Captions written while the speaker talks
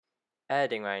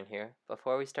Editing Ryan here.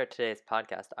 Before we start today's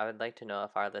podcast, I would like to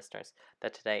notify our listeners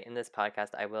that today in this podcast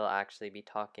I will actually be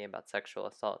talking about sexual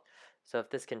assault. So if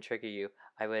this can trigger you,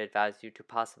 I would advise you to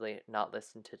possibly not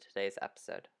listen to today's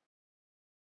episode.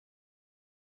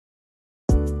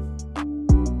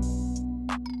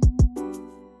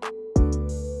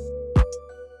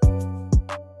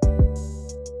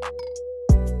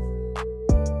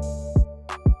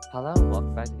 Hello and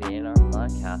welcome back to the A&R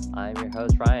podcast. I'm your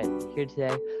host Ryan. Here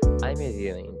today, I'm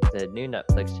reviewing the new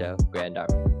Netflix show Grand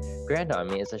Army. Grand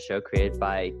Army is a show created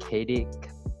by Katie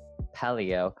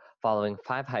Palio following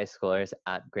 5 high schoolers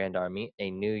at Grand Army,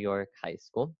 a New York high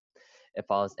school. It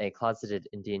follows a closeted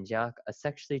Indian jock, a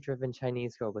sexually driven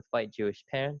Chinese girl with white Jewish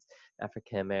parents, an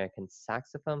African-American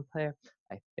saxophone player,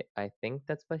 I think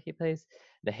that's what he plays,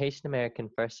 the Haitian-American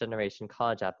first-generation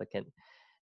college applicant,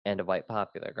 and a white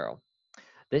popular girl.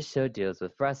 This show deals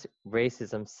with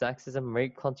racism, sexism,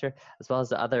 rape culture, as well as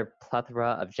the other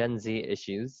plethora of Gen Z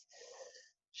issues.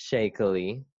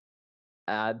 Shakily,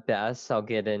 at best, I'll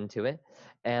get into it.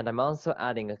 And I'm also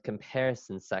adding a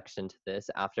comparison section to this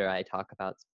after I talk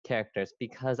about characters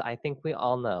because I think we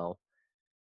all know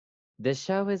this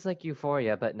show is like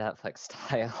Euphoria, but Netflix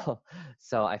style.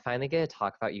 So I finally get to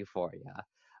talk about Euphoria.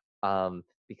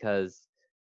 Because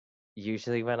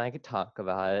usually when I could talk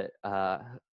about it,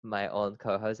 my old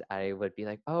co-host Addie would be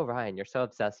like, "Oh, Ryan, you're so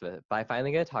obsessed with it." But I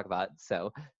finally get to talk about it,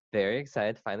 so very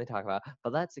excited to finally talk about it.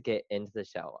 But let's get into the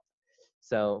show.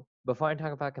 So before I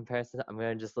talk about comparisons, I'm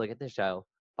gonna just look at the show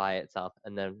by itself,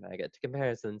 and then when I get to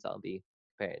comparisons, I'll be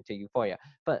comparing to Euphoria.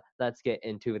 But let's get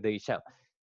into the show.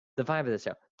 The vibe of the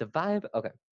show. The vibe. Okay,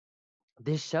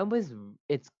 this show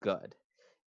it's good.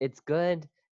 It's good,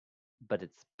 but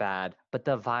it's bad. But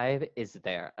the vibe is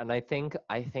there, and I think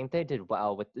they did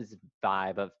well with this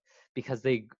vibe of because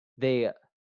they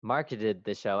marketed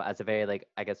the show as a very like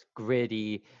I guess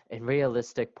gritty and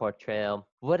realistic portrayal.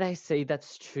 Would I say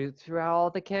that's true throughout all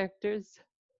the characters?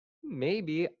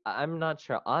 Maybe. I'm not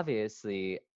sure.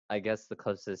 Obviously, I guess the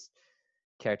closest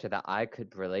character that I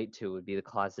could relate to would be the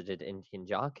closeted Indian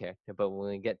jock character. But when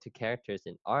we get to characters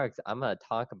in arcs, I'm gonna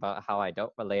talk about how I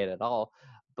don't relate at all.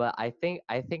 But I think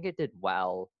it did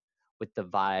well with the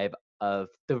vibe of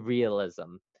the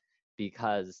realism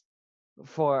because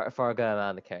for a good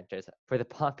amount of characters, for the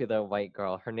popular white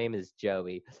girl, her name is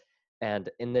Joey, and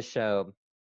in the show,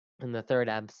 in the third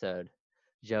episode,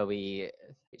 Joey,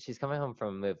 she's coming home from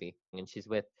a movie and she's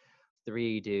with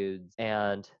 3 dudes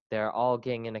and they're all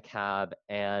getting in a cab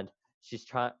and she's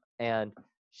trying and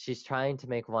she's trying to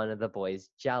make one of the boys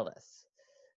jealous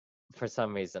for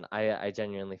some reason. I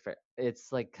genuinely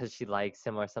it's like because she likes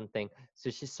him or something. So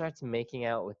she starts making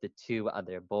out with the 2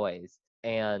 other boys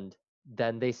and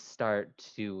then they start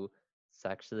to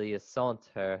sexually assault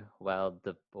her while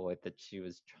the boy that she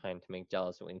was trying to make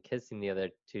jealous when kissing the other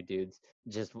 2 dudes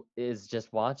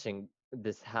just watching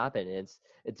this happen.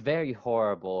 It's very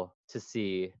horrible to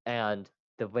see, and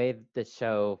the way the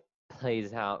show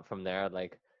plays out from there,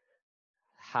 like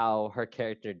how her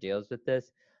character deals with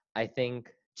this, I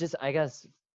think just I guess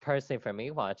personally for me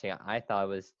watching it, I thought it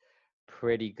was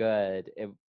pretty good.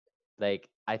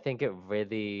 I think it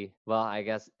really, well, I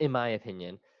guess in my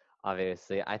opinion,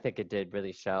 obviously, I think it did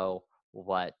really show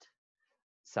what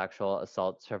sexual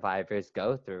assault survivors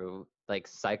go through, like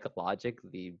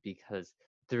psychologically, because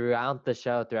throughout the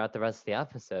show, throughout the rest of the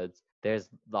episodes, there's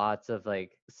lots of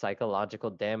like psychological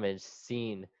damage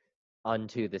seen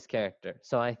onto this character.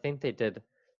 So I think they did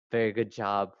very good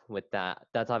job with that.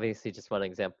 That's obviously just one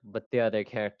example, but the other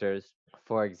characters,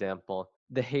 for example,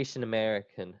 the Haitian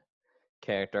American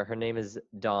character. Her name is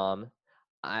Dom.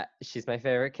 She's my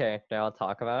favorite character. I'll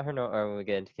talk about her or when we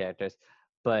get into characters.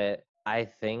 But I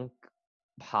think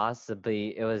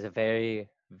possibly it was a very,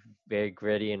 very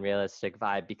gritty and realistic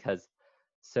vibe because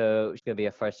so she's gonna be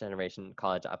a first generation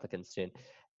college applicant student,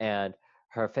 and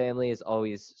her family is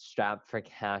always strapped for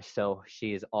cash, so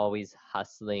she's always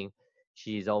hustling.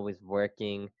 She's always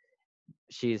working.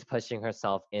 She's pushing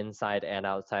herself inside and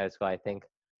outside of school. I think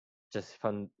just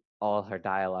from all her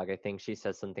dialogue, I think she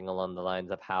says something along the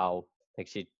lines of how like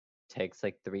she takes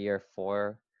like 3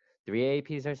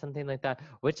 APs or something like that,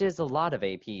 which is a lot of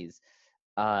APs.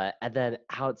 And then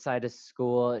outside of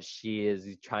school, she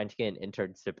is trying to get an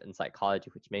internship in psychology,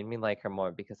 which made me like her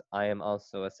more because I am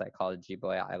also a psychology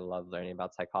boy. I love learning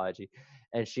about psychology.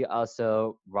 And she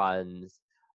also runs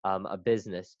a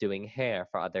business doing hair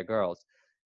for other girls.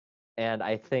 And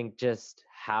I think just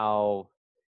how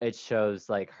it shows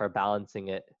like her balancing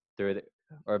it through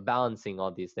or balancing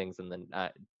all these things and then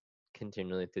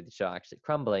continually through the show actually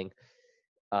crumbling,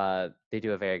 they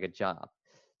do a very good job.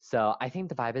 So I think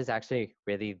the vibe is actually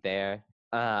really there.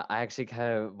 I actually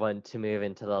kind of want to move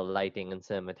into the lighting and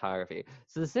cinematography.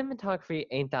 So the cinematography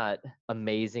ain't that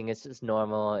amazing. It's just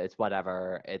normal. It's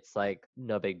whatever. It's like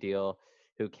no big deal.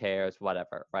 Who cares?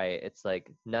 Whatever, right? It's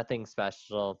like nothing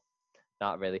special.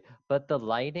 Not really. But the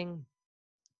lighting,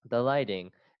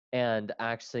 and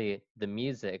actually the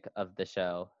music of the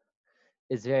show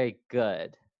is very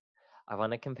good. I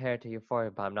want to compare it to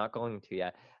Euphoria, but I'm not going to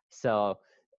yet. So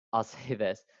I'll say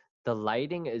this: the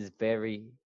lighting is very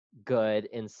good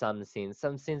in some scenes.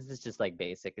 Some scenes is just like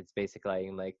basic. It's basic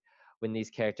lighting. Like when these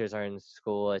characters are in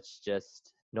school, it's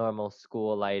just normal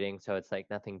school lighting. So it's like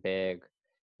nothing big,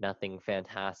 nothing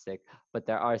fantastic. But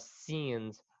there are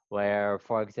scenes where,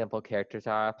 for example, characters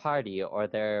are at a party or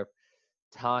they're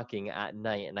talking at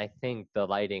night, and I think the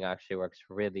lighting actually works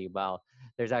really well.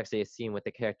 There's actually a scene with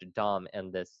the character Dom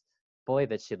and this boy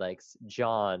that she likes,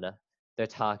 John. They're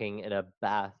talking in a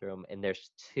bathroom, and there's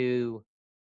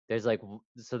like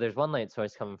so there's one light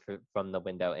source coming from the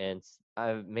window, and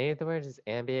maybe the word is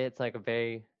ambient. It's like a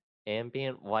very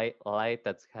ambient white light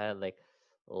that's kind of like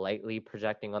lightly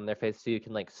projecting on their face, so you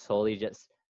can like solely just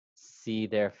see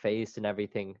their face, and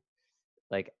everything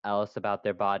like else about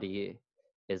their body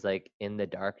is like in the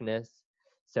darkness.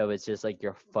 So it's just like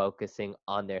you're focusing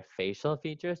on their facial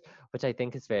features, which I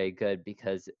think is very good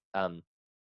because I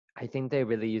think they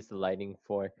really use the lighting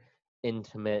for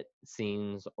intimate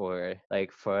scenes, or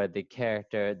like for the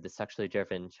character, the sexually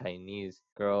driven Chinese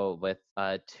girl with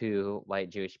two white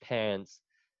Jewish parents.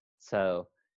 So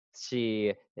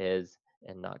she is,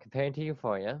 and not comparing to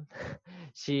Euphoria,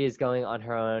 she is going on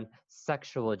her own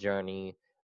sexual journey,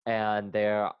 and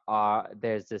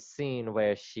there's this scene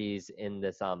where she's in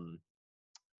this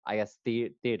I guess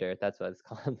theater, that's what it's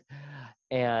called,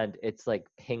 and it's like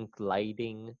pink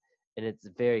lighting, and it's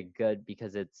very good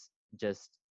because it's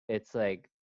like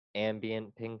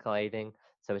ambient pink lighting,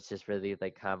 so it's just really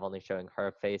like kind of only showing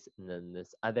her face and then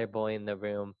this other boy in the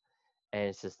room, and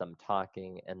it's just them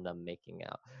talking and them making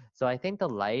out. So I think the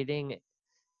lighting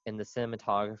and the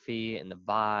cinematography and the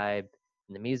vibe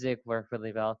and the music work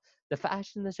really well. The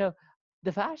fashion in the show,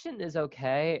 the fashion is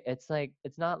okay. It's like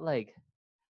it's not like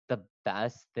the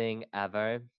best thing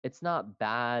ever. It's not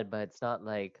bad, but it's not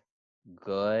like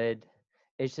good.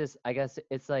 It's just, I guess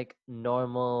it's like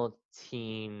normal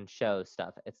teen show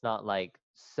stuff. It's not like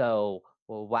so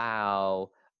wow,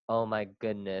 oh my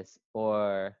goodness,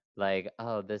 or like,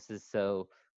 oh, this is so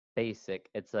basic.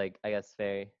 It's like, I guess,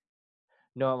 very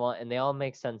normal, and they all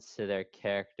make sense to their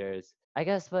characters. I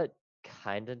guess what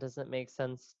kind of doesn't make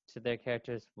sense to their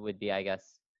characters would be, I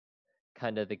guess,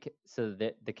 kind of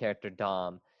the character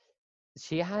Dom.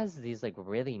 She has these like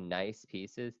really nice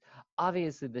pieces.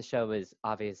 Obviously, the show is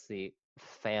obviously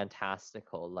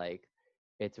fantastical. Like,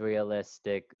 it's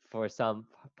realistic for some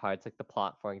parts, like the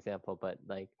plot, for example, but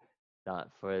like not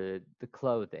for the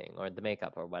clothing or the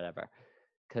makeup or whatever.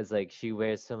 Cause like she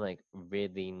wears some like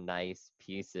really nice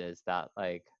pieces that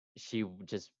like she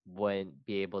just wouldn't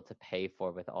be able to pay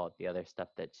for with all the other stuff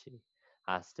that she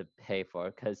has to pay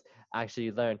for. Cause actually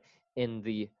you learn in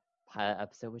the pilot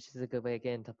episode, which is a good way to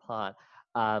get into plot,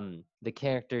 the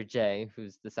character Jay,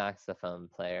 who's the saxophone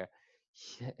player,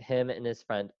 him and his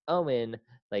friend Owen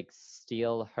like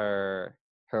steal her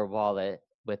wallet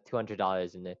with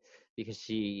 $200 in it because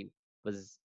she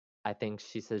was, I think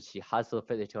she says she hustled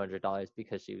for the $200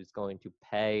 because she was going to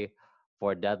pay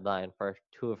for a deadline for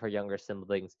two of her younger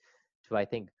siblings to, I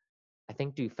think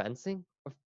do fencing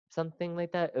or something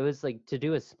like that. It was like to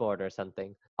do a sport or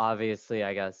something. Obviously,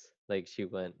 I guess like she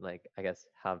wouldn't like, I guess,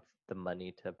 have the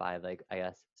money to buy like, I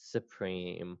guess,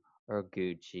 Supreme or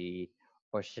Gucci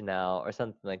or Chanel or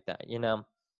something like that, you know?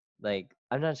 Like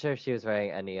I'm not sure if she was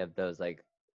wearing any of those like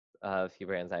a few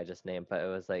brands I just named, but it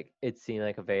was like it seemed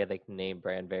like a very like name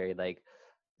brand, very like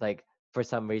for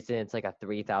some reason it's like a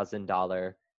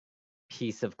 $3,000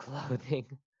 piece of clothing.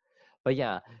 But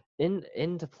yeah,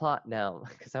 into plot now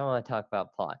because I want to talk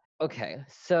about plot. Okay,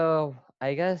 so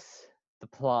I guess the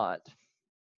plot,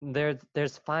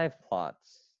 there's five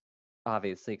plots,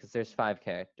 obviously, because there's five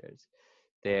characters.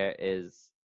 There is,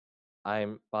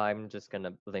 I'm just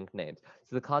gonna link names.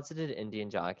 So the closeted Indian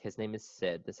jock, his name is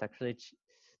Sid. The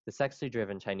sexually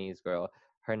driven Chinese girl,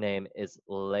 her name is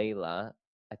Layla.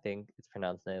 I think it's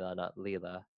pronounced Layla, not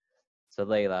Leela. So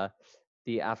Layla.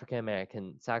 The African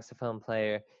American saxophone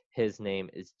player, his name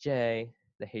is Jay.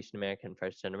 The Haitian American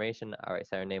first generation, alright,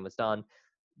 so her name was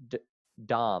D-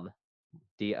 Dom,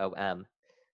 Dom.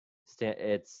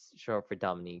 It's short for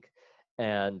Dominique.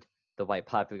 And the white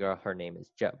popular girl, her name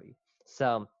is Joey.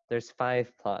 So there's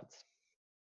five plots.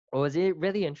 What was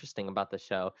really interesting about the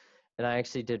show, and I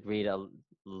actually did read a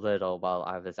little while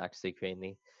I was actually creating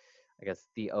the, I guess,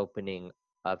 the opening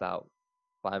about.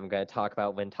 what I'm going to talk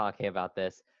about when talking about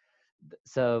this.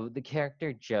 So the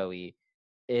character Joey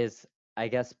is, I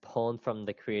guess, pulled from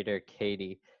the creator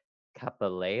Katie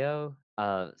Capileo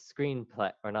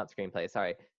screenplay, or not screenplay,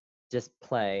 sorry, just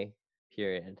play,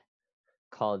 period,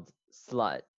 called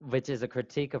Slut, which is a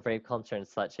critique of rape culture and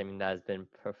slut shaming that has been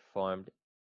performed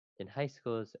in high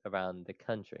schools around the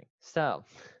country. So,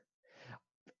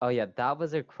 oh yeah, that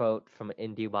was a quote from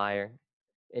IndieWire.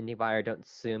 IndieWire, don't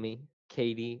sue me.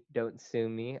 Katie, don't sue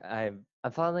me. I'm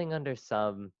falling under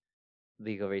some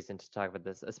legal reason to talk about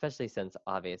this, especially since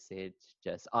obviously it's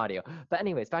just audio. But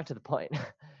anyways, back to the point.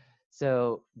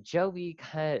 So Joey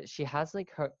she has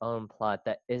like her own plot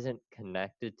that isn't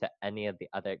connected to any of the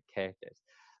other characters.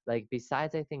 Like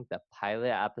besides I think the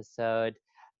pilot episode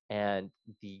and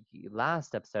the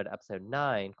last episode, episode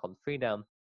 9 called Freedom,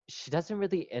 she doesn't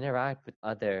really interact with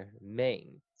other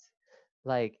mains.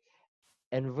 Like,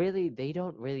 and really they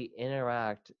don't really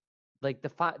interact, like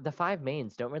the five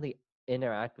mains don't really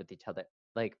interact with each other.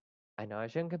 Like, I know I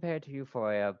shouldn't compare it to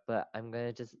Euphoria, but I'm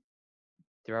gonna just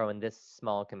throw in this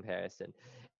small comparison.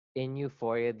 In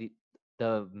Euphoria,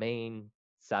 the main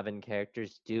 7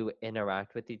 characters do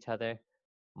interact with each other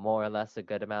more or less a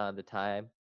good amount of the time.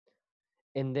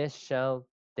 In this show,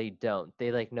 they don't.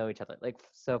 They like know each other. Like,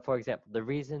 so for example, the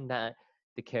reason that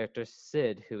the character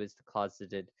Sid, who is the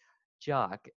closeted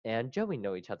jock, and Joey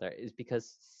know each other is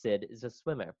because Sid is a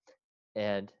swimmer,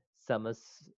 and some of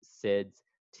Sid's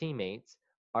teammates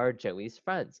are Joey's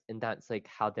friends, and that's like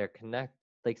how they're connected.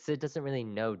 Like Sid doesn't really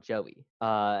know Joey.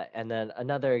 And then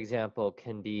another example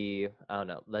can be, I don't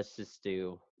know, let's just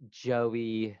do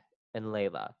Joey and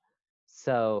Layla.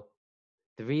 So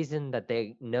the reason that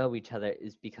they know each other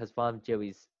is because one of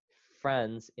Joey's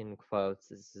friends, in quotes,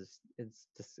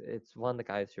 it's one of the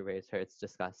guys who raised her. It's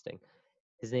disgusting.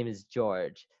 His name is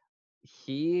George.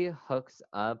 He hooks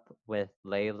up with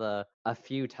Layla a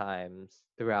few times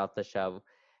throughout the show,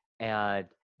 and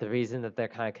the reason that they're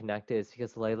kind of connected is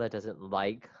because Layla doesn't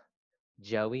like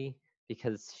Joey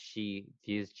because she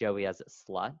views Joey as a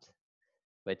slut,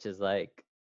 which is like,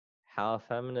 how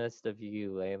feminist of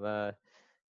you, Layla.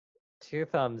 2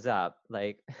 thumbs up,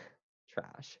 like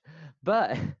trash.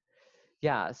 But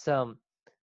yeah, so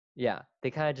yeah,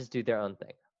 they kind of just do their own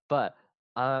thing. But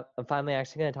I'm finally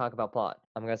actually going to talk about plot.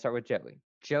 I'm going to start with Joey.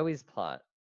 Joey's plot,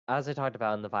 as I talked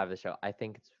about in the 5 of the show, I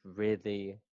think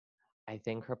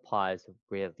her plot is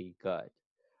really good.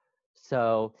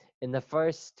 So in the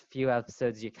first few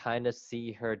episodes, you kind of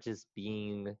see her just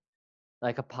being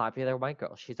like a popular white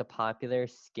girl. She's a popular,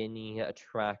 skinny,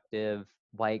 attractive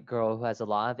white girl who has a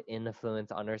lot of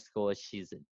influence on her school.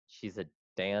 She's a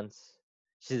dance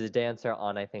she's a dancer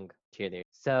on, I think, cheerleader.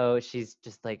 So she's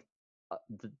just like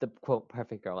the quote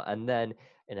perfect girl. And then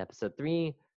in episode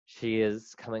 3, she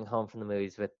is coming home from the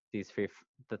movies with the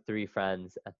 3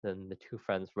 friends, and then the 2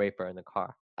 friends rape her in the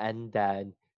car, and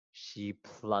then she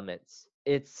plummets.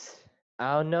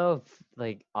 I don't know if,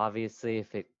 like, obviously,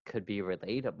 if it could be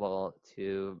relatable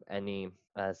to any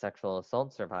sexual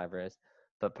assault survivors,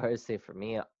 but personally for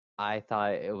me, I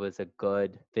thought it was a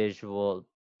good visual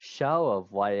show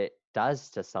of what it does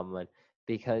to someone,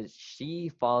 because she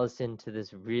falls into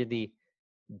this really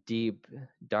deep,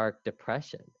 dark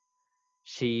depression.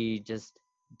 She just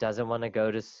doesn't want to go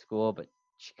to school, but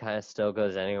she kind of still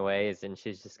goes anyways, and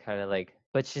she's just kind of like,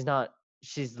 but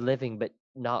she's living, but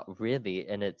not really,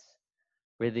 and it's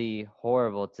really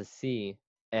horrible to see.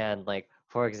 And like,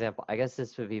 for example, I guess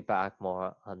this would be back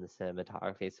more on the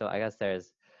cinematography. So I guess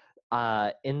there's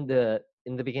in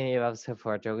the beginning of episode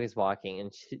 4, Joey's walking,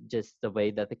 and just the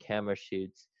way that the camera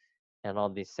shoots and all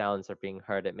these sounds are being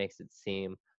heard, it makes it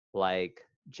seem like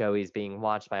Joey's being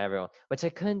watched by everyone, which I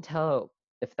couldn't tell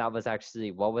if that was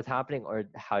actually what was happening or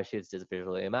how she was just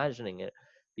visually imagining it,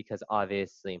 because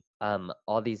obviously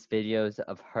all these videos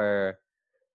of her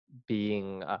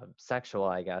being sexual,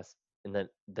 I guess, in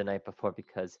the night before,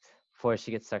 because before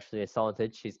she gets sexually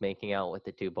assaulted, she's making out with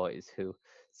the 2 boys who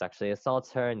sexually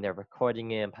assaults her, and they're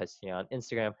recording it and posting it on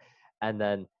Instagram. And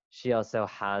then she also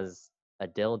has a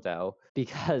dildo,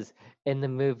 because in the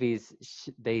movies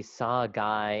they saw a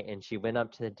guy and she went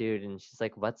up to the dude and she's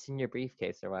like, "What's in your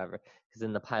briefcase?" or whatever, because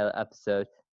in the pilot episode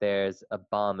there's a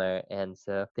bomber, and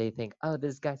so they think, oh,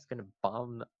 this guy's gonna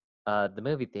bomb the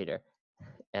movie theater.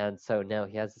 And so now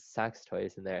he has sex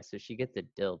toys in there. So she gets a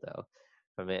dildo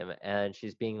from him, and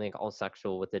she's being like all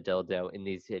sexual with the dildo in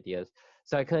these videos.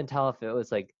 So I couldn't tell if it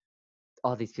was like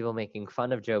all these people making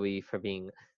fun of Joey for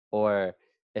being, or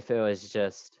if it was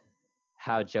just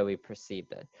how Joey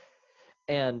perceived it.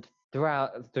 And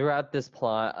throughout this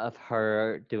plot of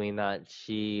her doing that,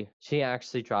 she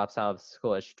actually drops out of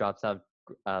school. She drops out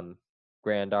of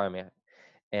Grand Army,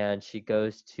 and she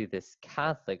goes to this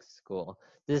Catholic school.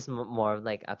 This is more of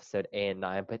like episode 8 and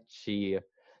 9, but she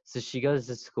goes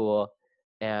to school,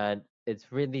 and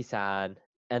it's really sad.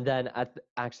 And then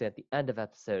actually at the end of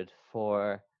episode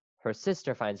 4, her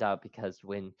sister finds out because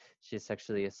when she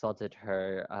sexually assaulted,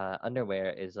 her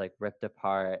underwear is like ripped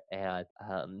apart, and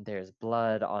there's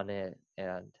blood on it,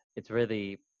 and it's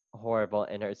really horrible.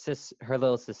 And her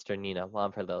little sister Nina, one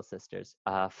of her little sisters,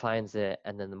 finds it,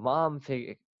 and then the mom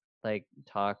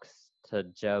talks to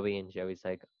Joey, and Joey's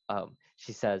like,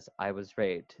 she says, I was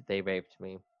raped. They raped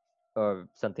me, or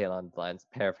something along the lines,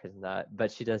 paraphrasing that.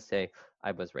 But she does say,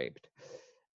 I was raped.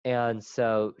 And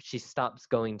so she stops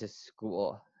going to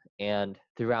school. And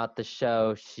throughout the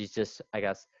show, she's just, I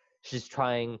guess, she's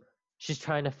trying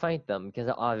to fight them,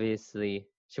 because obviously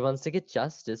she wants to get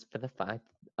justice for the fact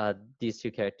these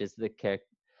two characters, the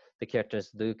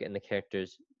characters Luke and the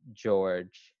characters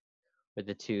George, were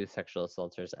the two sexual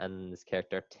assaulters, and this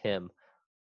character Tim,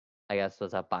 I guess,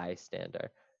 was a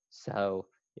bystander. So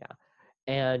yeah,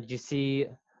 and you see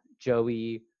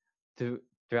Joey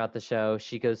throughout the show.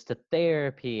 She goes to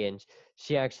therapy, and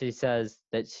she actually says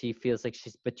that she feels like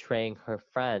she's betraying her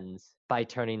friends by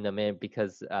turning them in,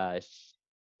 because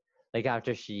like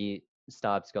after she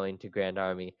stops going to Grand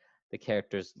Army, the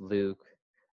characters Luke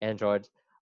and George,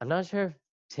 I'm not sure if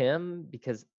Tim,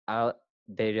 because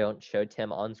they don't show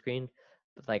Tim on screen,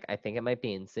 but like I think it might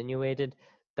be insinuated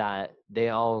that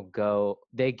they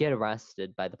get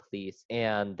arrested by the police,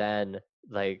 and then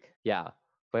like, yeah,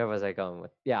 where was I going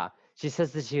with? Yeah, she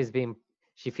says that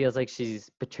she feels like she's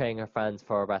betraying her friends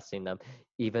for arresting them,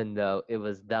 even though it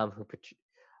was them who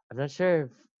I'm not sure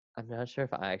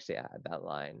if I actually had that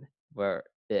line where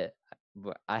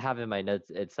I have in my notes.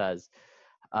 It says,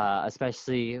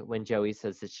 especially when Joey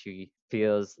says that she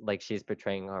feels like she's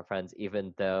betraying her friends,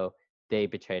 even though they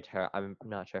betrayed her. I'm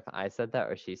not sure if I said that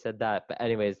or she said that, but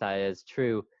anyways, that is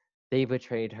true. They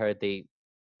betrayed her. They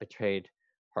betrayed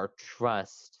her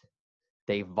trust.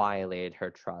 They violated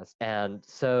her trust, and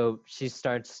so she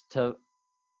starts to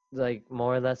like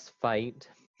more or less fight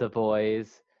the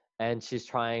boys, and she's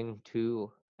trying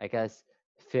to, I guess,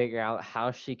 figure out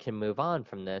how she can move on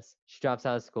from this. She drops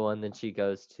out of school, and then she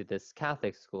goes to this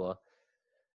Catholic school,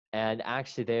 and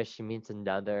actually there she meets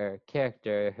another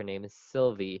character. Her name is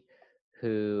Sylvie,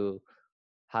 who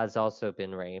has also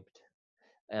been raped,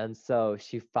 and so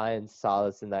she finds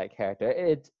solace in that character.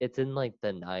 It's in like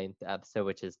the 9th episode,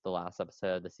 which is the last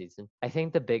episode of the season. I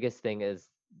think the biggest thing is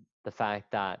the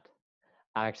fact that,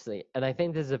 actually, and I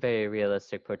think this is a very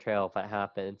realistic portrayal of what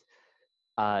happens.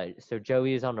 So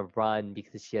Joey is on a run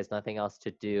because she has nothing else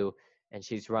to do, and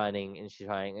she's running and she's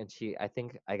running, and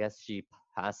I guess she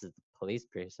passes the police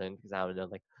precinct, because I don't know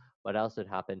like what else would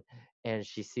happen, and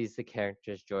she sees the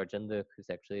characters George and Luke, who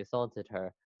sexually assaulted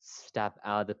her, step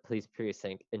out of the police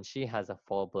precinct, and she has a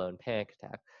full-blown panic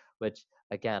attack, which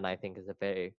again I think is a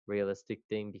very realistic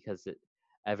thing, because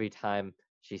every time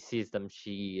she sees them,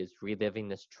 she is reliving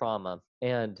this trauma.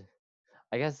 And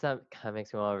I guess that kind of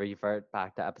makes me want to revert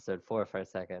back to episode 4 for a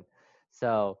second.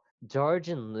 So George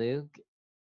and Luke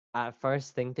at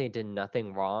first think they did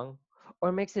nothing wrong,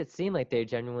 or makes it seem like they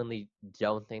genuinely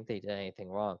don't think they did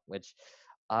anything wrong, which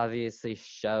obviously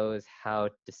shows how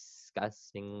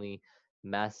disgustingly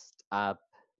messed up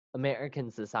American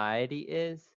society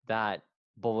is, that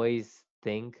boys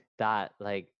think that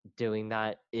like doing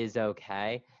that is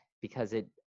okay, because it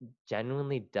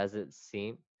genuinely doesn't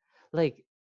seem like,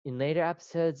 in later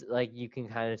episodes, like you can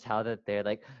kind of tell that they're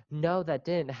like, no, that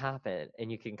didn't happen,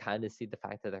 and you can kind of see the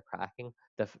fact that they're cracking.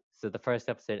 So the first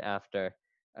episode after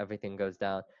everything goes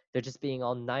down, they're just being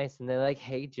all nice, and they're like,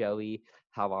 hey Joey,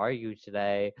 how are you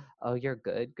today? Oh, you're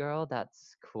good, girl?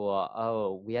 That's cool.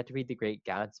 Oh, we had to read The Great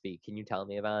Gatsby. Can you tell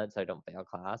me about it so I don't fail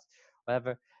class?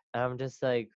 Whatever. And I'm just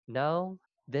like, no,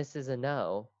 this is a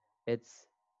no. It's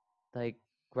like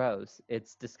gross.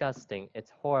 It's disgusting. It's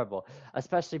horrible.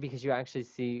 Especially because you actually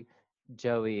see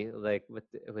Joey like with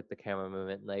the camera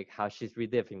movement, like how she's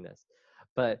reliving this.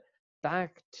 But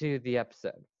back to the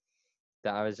episode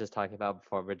that I was just talking about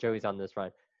before, where Joey's on this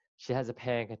run. She has a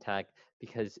panic attack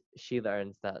because she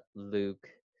learns that Luke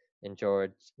and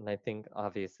George, and I think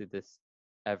obviously this,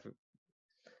 every,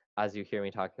 as you hear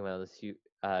me talking about this,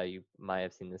 you might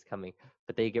have seen this coming,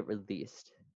 but they get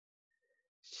released.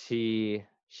 She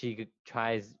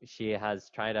has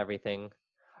tried everything,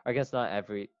 or I guess not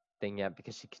everything yet,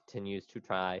 because she continues to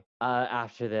try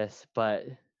after this, but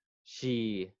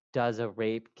she does a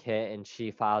rape kit and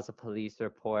she files a police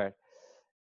report,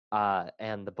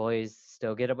 and the boys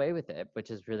still get away with it,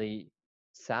 which is really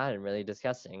sad and really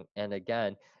disgusting. And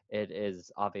again, it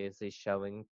is obviously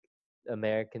showing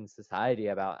American society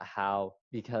about how,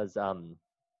 because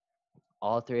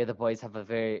all three of the boys have a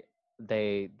very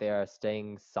they are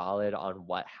staying solid on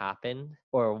what happened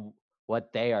or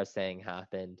what they are saying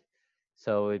happened.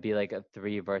 So it would be like a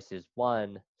 3 versus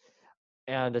 1.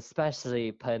 And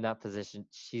especially put in that position,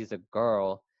 she's a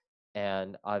girl,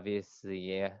 and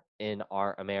obviously in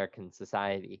our American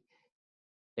society,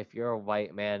 if you're a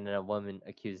white man and a woman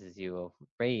accuses you of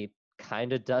rape,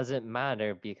 kind of doesn't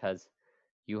matter because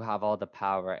you have all the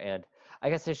power. And I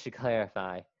guess I should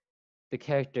clarify, the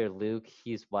character Luke,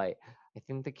 he's white. I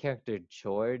think the character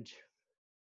George,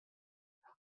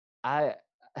 I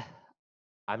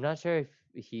I'm not sure if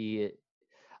he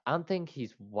I don't think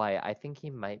he's white. I think he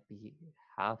might be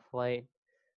half white,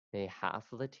 maybe half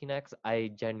Latinx.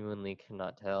 I genuinely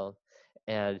cannot tell.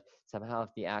 And somehow, if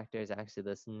the actor is actually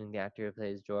listening, the actor who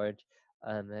plays George,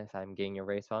 if I'm getting your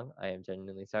race wrong, I am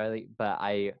genuinely sorry. But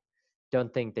I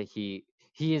don't think that he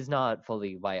is not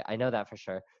fully white. I know that for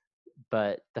sure.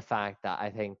 But the fact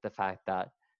that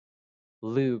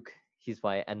Luke, he's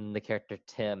white, and the character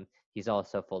Tim, he's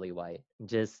also fully white.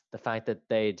 Just the fact that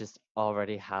they just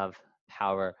already have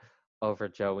power over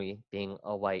Joey being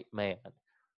a white man,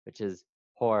 which is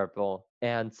horrible.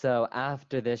 And so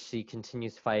after this, she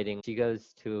continues fighting. She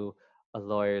goes to a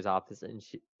lawyer's office, and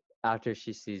after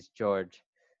she sees George,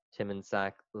 Tim and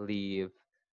Zach leave,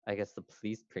 I guess the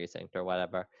police precinct or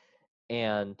whatever,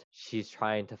 and she's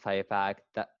trying to fight back.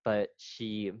 But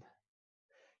she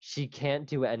can't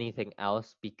do anything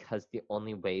else because the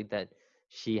only way that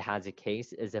she has a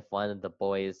case is if one of the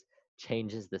boys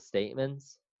changes the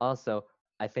statements. Also,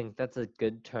 I think that's a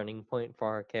good turning point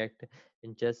for her character.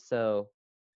 And just so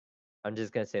I'm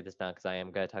just going to say this now because I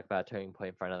am going to talk about a turning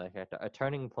point for another character. A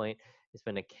turning point is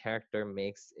when a character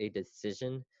makes a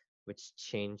decision which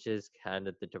changes kind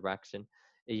of the direction.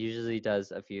 It usually does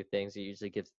a few things. It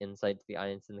usually gives insight to the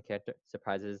audience and the character,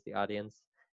 surprises the audience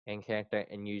and character,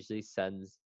 and usually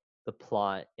sends the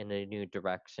plot in a new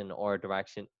direction or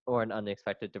an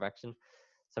unexpected direction.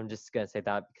 So I'm just going to say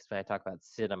that because when I talk about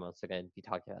Sid, I'm also going to be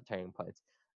talking about turning points.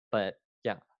 But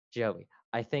yeah, Joey.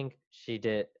 I think she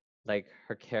did, like,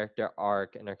 her character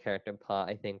arc and her character plot,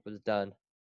 I think, was done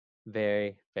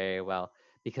very, very well.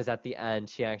 Because at the end,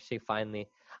 she actually finally,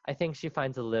 I think she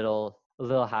finds a little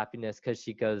happiness because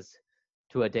she goes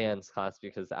to a dance class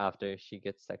because after she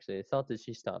gets sexually assaulted,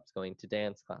 she stops going to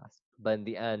dance class. But in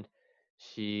the end,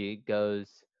 she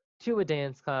goes to a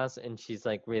dance class and she's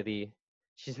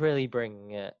really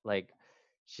bringing it. Like,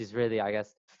 she's really, I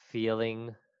guess,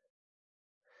 feeling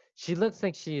she looks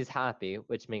like she's happy,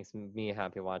 which makes me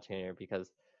happy watching her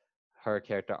because her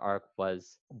character arc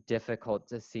was difficult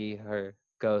to see her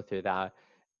go through that.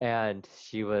 And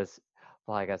she was,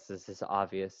 well, I guess this is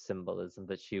obvious symbolism,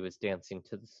 but she was dancing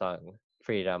to the song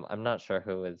Freedom. I'm not sure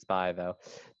who it's by though.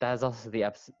 That is also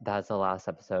that's the last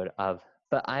episode of.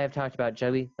 But I have talked about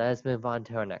Joey. Let us move on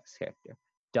to our next character,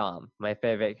 Dom, my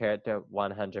favorite character,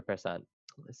 100%.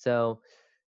 So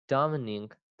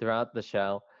Dominique, throughout the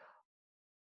show,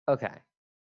 okay,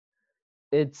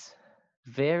 it's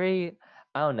very,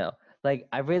 I don't know. Like,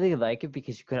 I really like it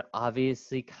because you can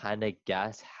obviously kind of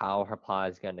guess how her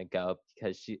plot is going to go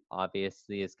because she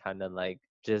obviously is kind of like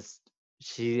just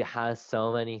she has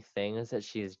so many things that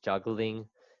she's juggling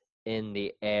in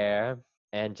the air,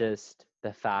 and just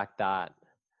the fact that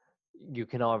you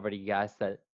can already guess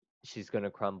that she's going to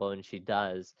crumble, and she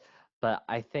does. But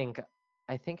I think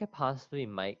it possibly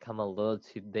might come a little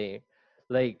too there,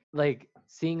 like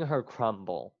seeing her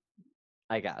crumble,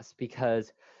 I guess,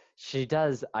 because she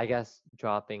does, I guess,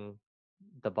 dropping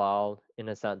the ball in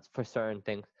a sense for certain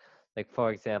things. Like,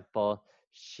 for example,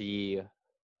 she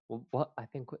what I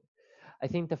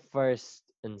think the first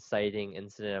inciting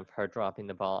incident of her dropping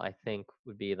the ball, I think,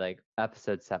 would be like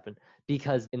episode 7,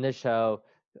 because in the show,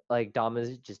 like, Dom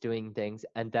is just doing things,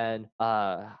 and then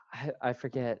I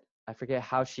forget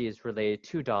how she is related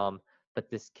to Dom, but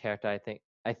this character,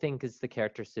 I think is the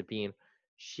character Sabine.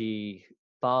 She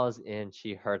falls and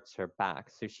she hurts her back,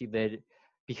 so she did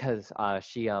because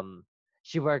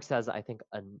she works as, I think,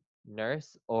 a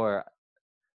nurse or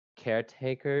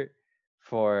caretaker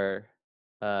for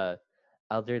uh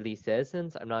elderly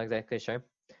citizens. I'm not exactly sure,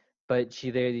 but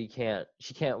she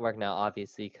can't work now,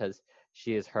 obviously, because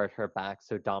she has hurt her back.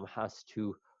 So Dom has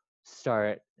to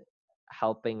start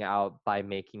helping out by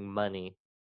making money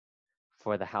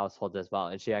for the household as well,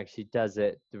 and she actually does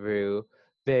it through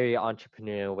very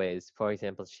entrepreneurial ways. For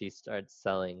example, she starts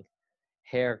selling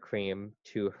hair cream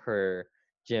to her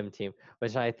gym team,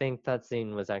 which I think that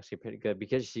scene was actually pretty good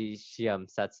because she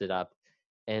sets it up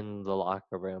in the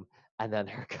locker room, and then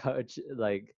her coach,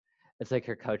 like, it's like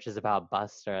her coach is about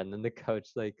Buster, and then the coach,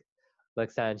 like,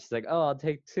 looks at her and she's like, "Oh, I'll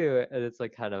take two," and it's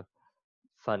like kind of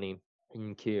funny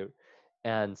and cute.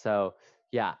 And so,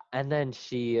 yeah, and then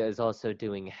she is also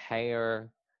doing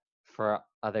hair for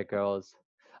other girls.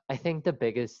 I think the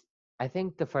biggest, I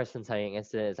think the first inciting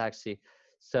incident is actually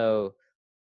so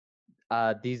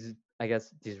these I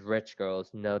guess these rich girls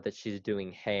know that she's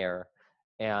doing hair,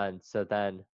 and so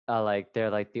then like they're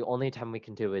like the only time we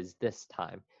can do is this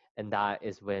time, and that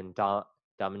is when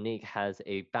Dominique has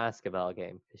a basketball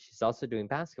game. She's also doing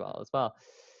basketball as well.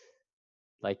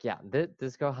 Like yeah,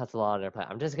 this girl has a lot on her plate.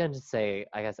 I'm just gonna say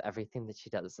I guess everything that she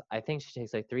does. I think she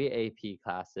takes like 3 AP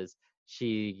classes.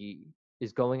 She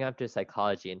is going after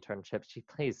psychology internship. She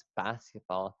plays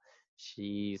basketball.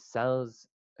 She sells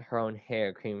her own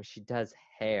hair cream. She does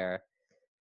hair,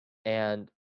 and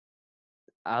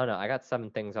I don't know. I got 7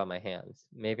 things on my hands.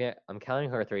 Maybe I'm counting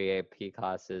her 3 AP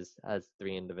classes as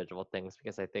 3 individual things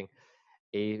because I think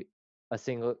a a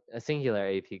singular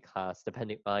AP class,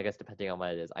 depending well, I guess depending on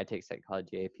what it is. I take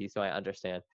psychology AP, so I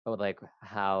understand like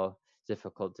how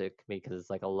difficult it can be because it's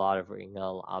like a lot of reading,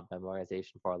 a lot of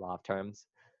memorization for a lot of terms.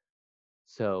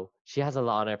 So she has a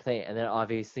lot on her plate, and then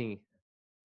obviously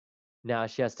now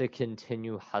she has to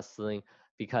continue hustling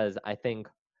because I think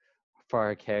for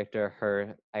her character,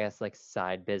 her I guess like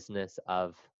side business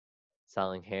of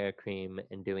selling hair cream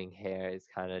and doing hair is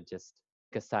kind of just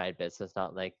like a side business,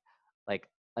 not like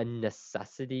a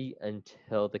necessity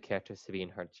until the character Sabine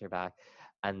hurts her back,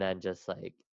 and then just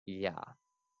like yeah,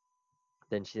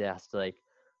 then she has to like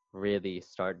really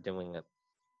start doing it.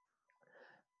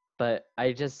 But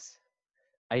I just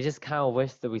kind of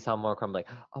wish that we saw more Crumb. Like,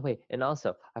 oh wait, and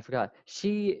also I forgot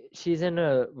she's in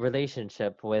a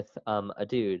relationship with a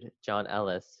dude, John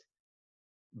Ellis,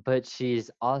 but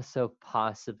she's also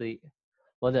possibly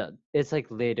well no, it's like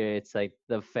later it's like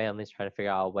the family's trying to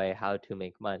figure out a way how to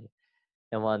make money.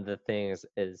 And one of the things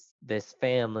is this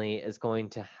family is going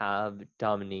to have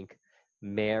Dominique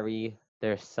marry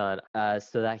their son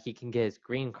so that he can get his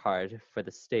green card for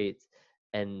the States,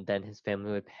 and then his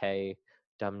family would pay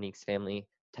Dominique's family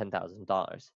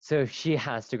 $10,000. So she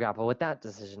has to grapple with that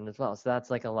decision as well. So that's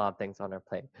like a lot of things on her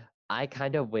plate. I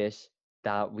kind of wish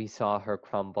that we saw her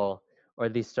crumble or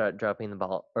at least start dropping the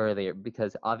ball earlier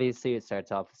because obviously it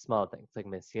starts off with small things like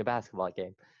missing a basketball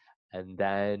game, and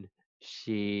then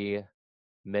she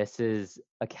misses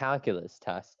a calculus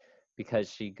test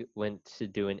because she went to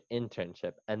do an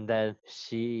internship, and then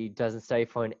she doesn't study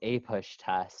for an A push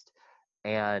test,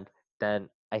 and then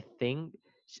I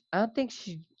don't think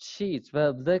she cheats,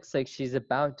 but it looks like she's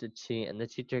about to cheat, and the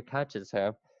teacher catches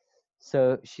her,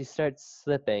 so she starts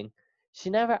slipping. She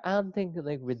never, I don't think,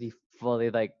 like really fully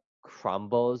like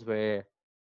crumbles where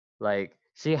like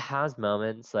she has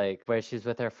moments like where she's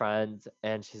with her friends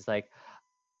and she's like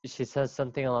she says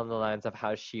something along the lines of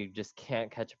how she just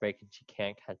can't catch a break and she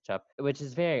can't catch up, which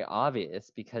is very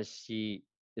obvious because she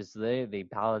is literally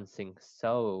balancing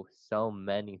so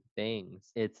many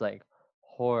things. It's like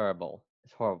horrible.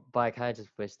 It's horrible. But I kind of just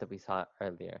wish that we saw it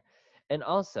earlier. And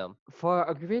also, for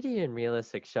a gritty and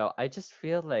realistic show, I just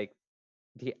feel like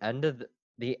the end of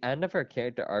the end of her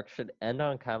character arc should end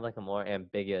on kind of like a more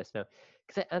ambiguous note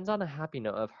because it ends on a happy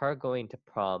note of her going to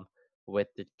prom with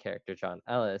the character John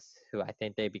Ellis, who I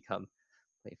think they become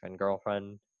boyfriend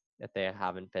girlfriend if they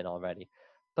haven't been already.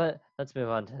 But let's move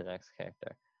on to the next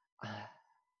character.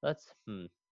 Let's I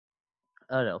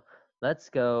don't know. Let's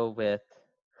go with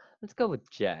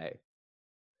Jay.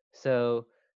 So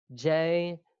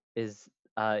Jay is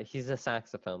he's a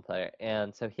saxophone player,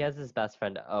 and so he has his best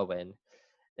friend Owen,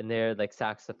 and they're like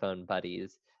saxophone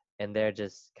buddies, and they're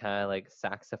just kind of like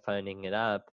saxophoning it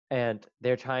up, and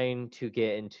they're trying to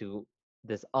get into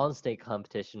this all-state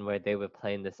competition where they would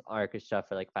play in this orchestra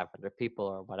for like 500 people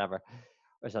or whatever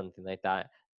or something like that.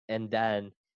 And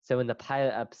then so in the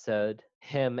pilot episode,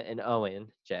 him and Owen,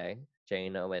 Jay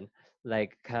and Owen,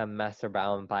 like kind of mess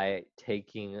around by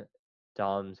taking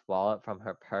Dom's wallet from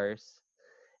her purse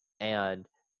and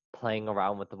playing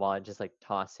around with the wallet, just like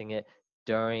tossing it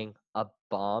during a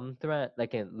bomb threat,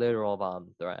 like a literal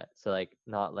bomb threat. So like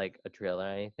not like a drill or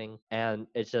anything. And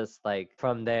it's just like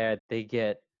from there they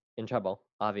get in trouble,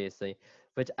 obviously.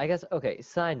 Which I guess okay,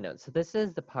 side note. So this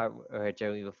is the part where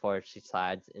Joey before she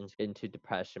slides into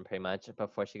depression pretty much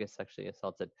before she gets sexually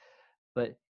assaulted.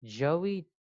 But Joey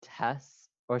tests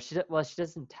or she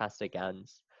doesn't test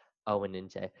against Owen and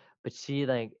Jay, but she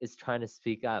like is trying to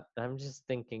speak up. And I'm just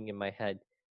thinking in my head,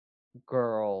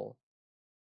 girl,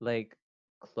 like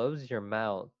close your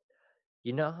mouth.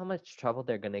 You know how much trouble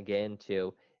they're gonna get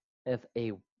into if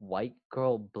a white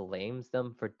girl blames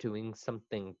them for doing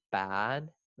something bad?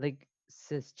 Like,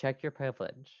 sis, check your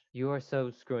privilege. You are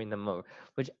so screwing them over,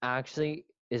 which actually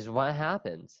is what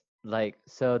happens. Like,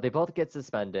 so they both get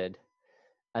suspended,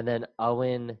 And then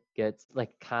Owen gets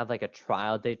like kind of like a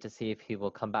trial date to see if he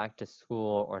will come back to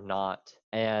school or not.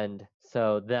 And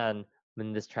so then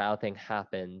when this trial thing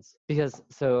happens, because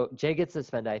so Jay gets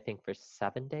suspended, I think, for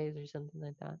 7 days or something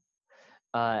like that.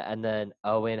 And then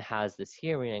Owen has this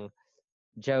hearing.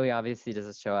 Joey obviously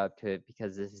doesn't show up to it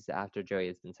because this is after Joey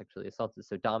has been sexually assaulted.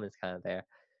 So Dom is kind of there.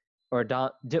 Or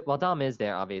Dom is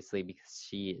there obviously because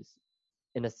she is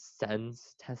in a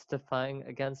sense testifying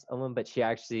against Owen, but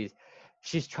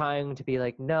she's trying to be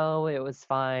like, no, it was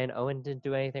fine. Owen didn't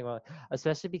do anything wrong.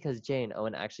 Especially because Jay and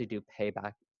Owen actually do pay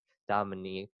back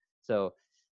Dominique. So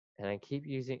and I keep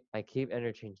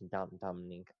interchanging Dom and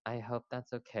Dominique. I hope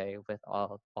that's okay with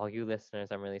all you listeners.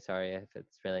 I'm really sorry if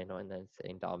it's really annoying that I'm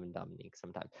saying Dom and Dominique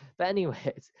sometimes. But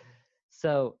anyways,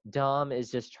 so Dom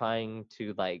is just trying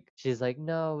to like, she's like,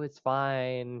 no, it's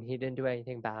fine. He didn't do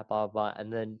anything bad, blah, blah.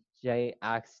 And then Jay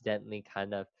accidentally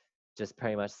kind of just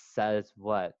pretty much says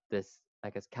what this,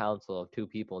 I guess, council of two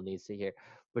people needs to hear,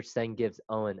 which then gives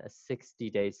Owen a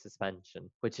 60-day suspension,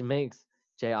 which makes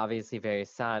Jay obviously very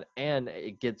sad. And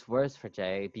it gets worse for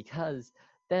Jay because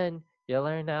then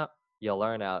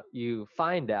you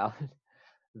find out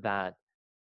that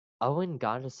Owen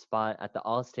got a spot at the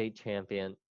All-State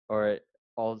champion or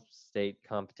All-State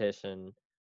competition,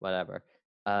 whatever,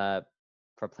 uh,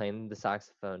 for playing the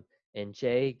saxophone, and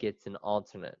Jay gets an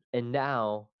alternate. And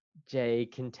now Jay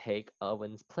can take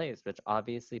Owen's place, which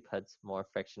obviously puts more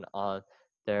friction on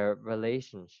their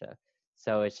relationship.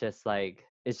 So it's just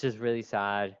really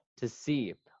sad to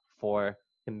see for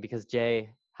him because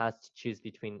Jay has to choose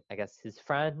between, I guess, his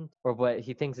friend or what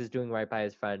he thinks is doing right by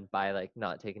his friend by like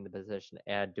not taking the position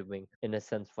and doing, in a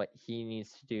sense, what he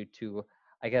needs to do to,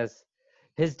 I guess,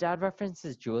 his dad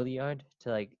references Juilliard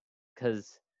to like,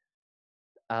 because,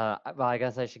 well, I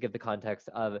guess I should give the context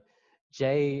of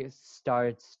Jay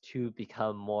starts to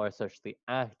become more socially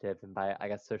active, and by I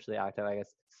guess socially active, I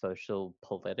guess social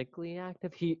politically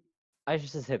active. I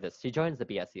should just say this: he joins the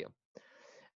BSU.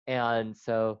 And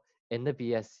so in the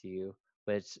BSU,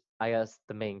 which I guess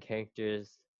the main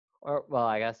characters, or well,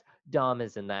 I guess Dom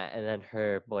is in that, and then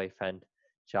her boyfriend,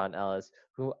 John Ellis,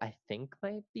 who I think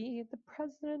might be the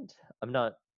president. I'm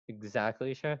not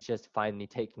exactly sure. Just finally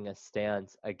taking a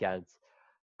stance against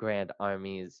Grand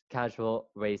Army's casual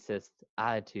racist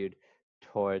attitude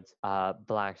towards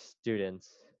black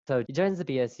students. So he joins the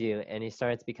BSU and he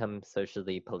starts to become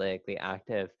socially, politically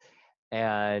active,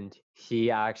 and he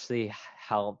actually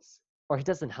helps, or he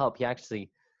doesn't help, he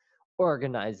actually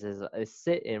organizes a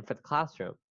sit-in for the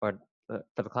classroom, or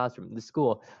the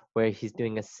school, where he's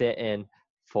doing a sit-in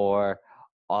for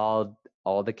all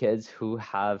the kids who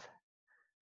have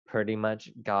pretty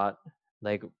much got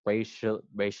like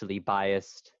racially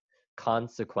biased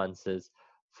consequences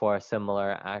for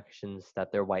similar actions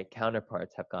that their white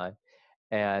counterparts have got.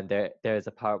 And there's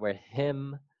a part where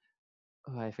him,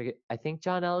 oh, I forget. I think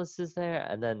John Ellis is there,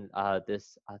 and then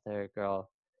this other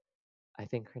girl. I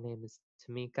think her name is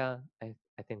Tamika. I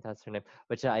think that's her name.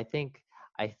 Which I think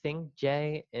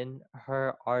Jay and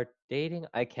her are dating.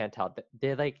 I can't tell.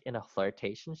 They're like in a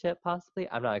flirtationship, possibly.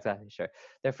 I'm not exactly sure.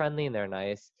 They're friendly and they're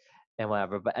nice, and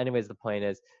whatever. But anyways, the point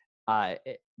is,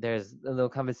 there's a little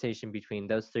conversation between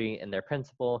those three and their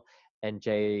principal, and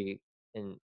Jay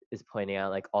and is pointing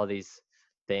out like all these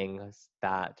things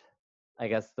that I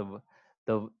guess the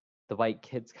the white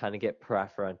kids kind of get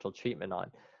preferential treatment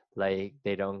on, like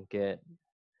they don't get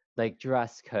like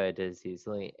dress code as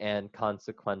easily, and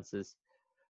consequences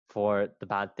for the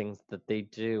bad things that they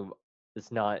do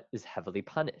is heavily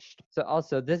punished. So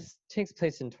also this takes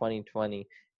place in 2020,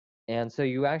 and so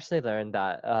you actually learn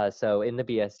that so in the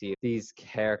BSU these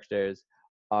characters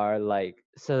are like,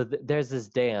 so there's this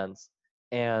dance,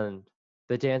 and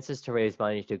the dance is to raise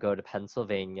money to go to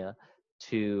Pennsylvania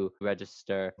to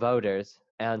register voters.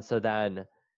 And so then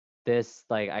this,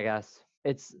 like, I guess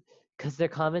it's because they're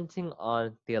commenting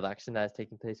on the election that is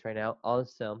taking place right now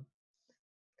also,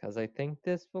 because I think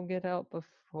this will get out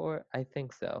before, I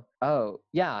think so. Oh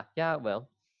yeah, it will.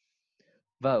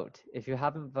 Vote. If you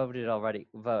haven't voted already,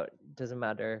 vote. Doesn't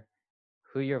matter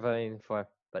who you're voting for,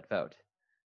 but vote.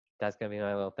 That's gonna be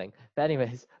my little thing. But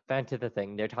anyways, back to the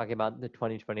thing. They're talking about the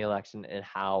 2020 election and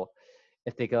how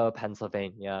if they go to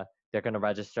Pennsylvania, they're gonna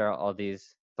register all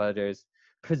these voters,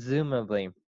 presumably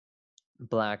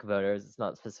black voters. It's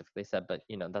not specifically said, but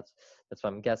that's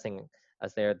what I'm guessing.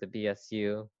 As they're at the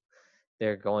BSU,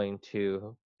 they're going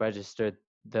to register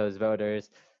those voters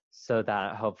so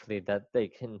that hopefully that they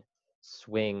can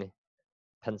swing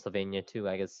Pennsylvania to,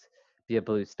 I guess, be a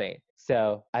blue state.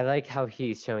 So I like how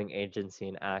he's showing agency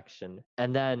in action.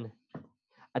 And then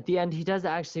at the end he does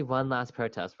actually one last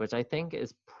protest, which I think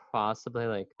is possibly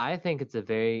like, I think it's a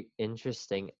very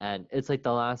interesting end. It's like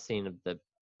the last scene of the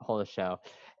whole show.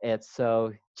 It's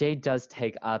so Jade does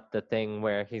take up the thing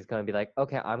where he's gonna be like,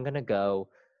 okay, I'm gonna go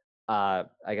I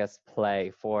guess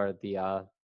play for the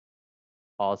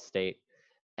all state.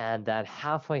 And then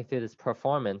halfway through this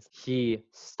performance, he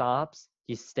stops,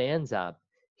 he stands up,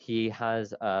 he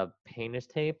has a painter's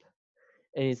tape,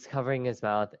 and he's covering his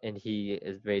mouth, and he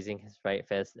is raising his right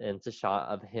fist, and it's a shot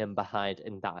of him behind,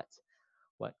 and that's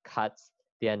what cuts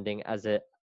the ending as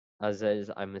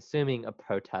is, I'm assuming, a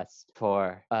protest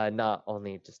for not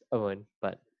only just Owen,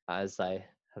 but as I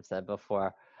have said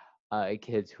before,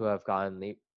 kids who have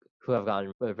gotten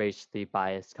racially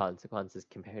biased consequences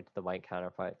compared to the white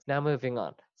counterparts. Now moving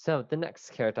on. So the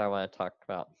next character I want to talk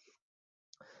about,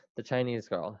 the Chinese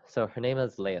girl. So her name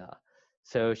is Layla.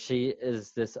 So she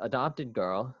is this adopted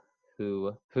girl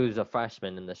who's a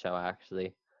freshman in the show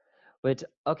actually, which,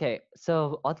 okay,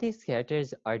 so all these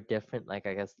characters are different, like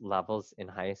I guess levels in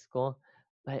high school,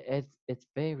 but it's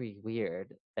very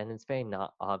weird and it's very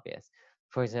not obvious.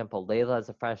 For example, Layla is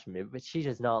a freshman, but she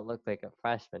does not look like a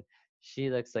freshman.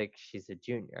 She looks like she's a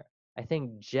junior. I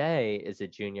think Jay is a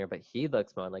junior, but he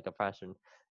looks more like a freshman.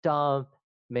 Dom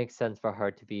makes sense for her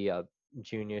to be a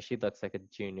junior. She looks like a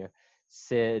junior.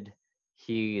 Sid,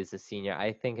 he is a senior.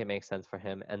 I think it makes sense for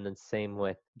him. And then same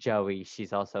with Joey,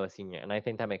 she's also a senior. And I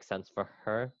think that makes sense for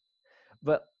her.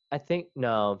 But I think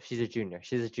no, she's a junior.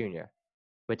 She's a junior,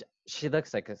 which she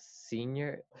looks like a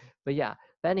senior. But yeah,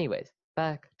 but anyways,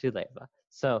 back to Layla.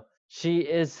 So she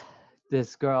is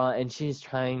this girl and she's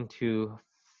trying to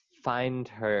find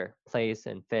her place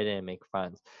and fit in and make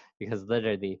friends because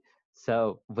literally,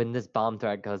 so when this bomb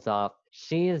threat goes off,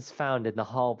 she is found in the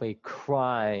hallway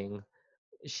crying.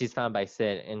 She's found by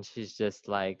Sid, and she's just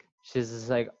saying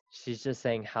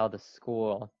how the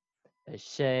school is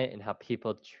shit and how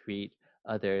people treat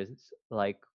others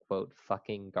like, quote,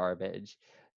 fucking garbage,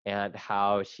 and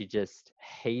how she just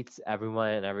hates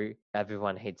everyone and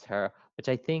everyone hates her, which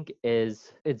I think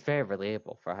is, it's very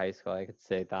relatable for high school. I could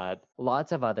say that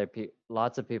lots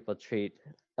of people treat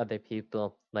other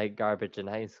people like garbage in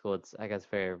high school. It's, I guess,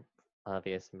 very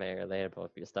obvious and very relatable.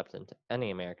 If you stepped into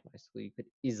any American high school, you could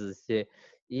easily see it.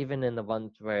 Even in the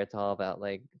ones where it's all about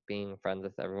like being friends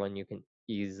with everyone, you can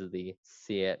easily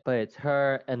see it. But it's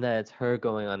her, and then it's her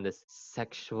going on this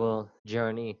sexual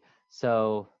journey.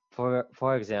 So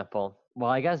for example,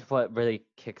 well, I guess what really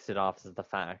kicks it off is the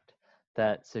fact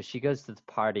that, so she goes to the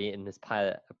party in this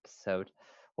pilot episode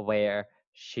where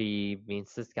she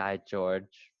meets this guy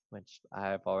George, which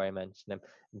I've already mentioned him,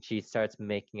 and she starts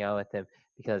making out with him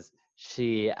because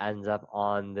she ends up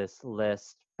on this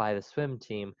list by the swim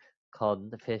team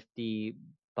called the 50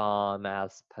 bomb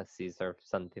ass pussies or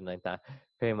something like that,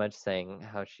 pretty much saying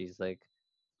how she's like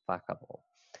fuckable.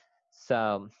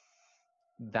 So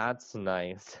that's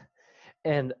nice.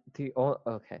 And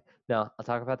okay, no, I'll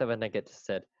talk about that when I get to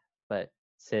Sid, but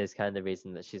Sid is kind of the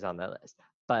reason that she's on that list.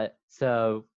 But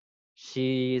so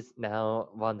she's now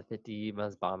one of the 50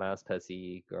 most bomb ass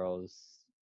pussy girls.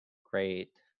 Great.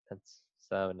 That's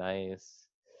so nice.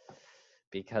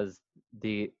 Because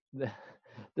the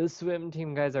swim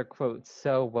team guys are, quote,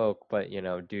 so woke, but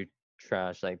do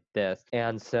trash like this.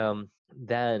 And so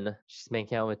then she's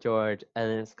making out with George,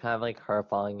 and it's kind of like her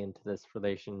falling into this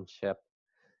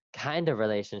kind of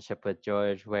relationship with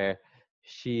George where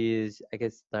she's, I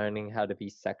guess, learning how to be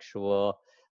sexual.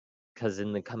 Because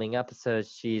in the coming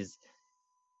episodes, she's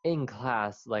in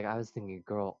class, like I was thinking,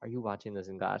 girl, are you watching this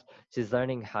in class? She's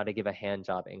learning how to give a hand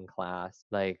job in class.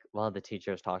 Like one of the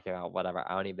teachers talking about whatever,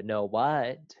 I don't even know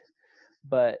what,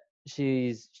 but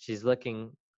she's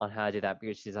looking on how to do that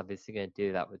because she's obviously going to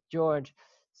do that with George.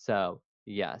 So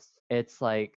yes, it's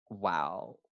like,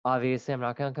 wow. Obviously, I'm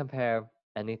not going to compare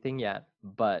anything yet,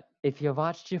 but if you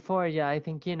watched Euphoria, I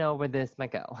think you know where this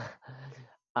might go.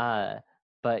 uh,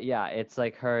 but yeah, it's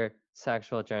like her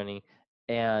sexual journey.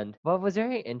 And what was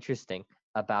very interesting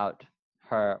about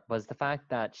her was the fact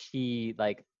that she,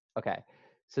 like, okay,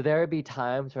 so there would be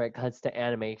times where it cuts to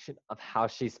animation of how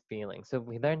she's feeling. So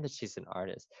we learned that she's an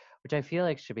artist, which I feel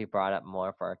like should be brought up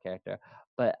more for our character.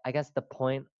 But I guess the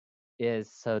point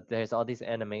is, so there's all these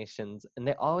animations, and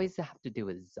they always have to do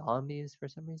with zombies for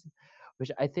some reason,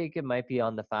 which I think it might be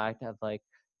on the fact of like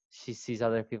she sees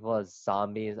other people as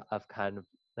zombies of kind of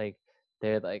like,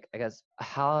 they're like, I guess,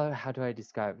 how do I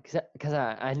describe it? Because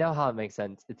I know how it makes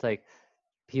sense. It's like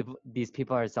these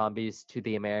people are zombies to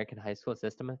the American high school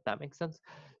system, if that makes sense.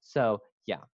 So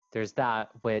yeah, there's that,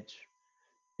 which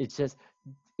it's just,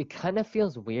 it kind of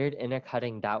feels weird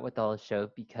intercutting that with the whole show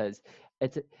because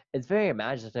it's it's very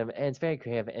imaginative and it's very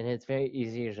creative and it's very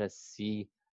easy to just see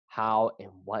how and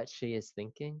what she is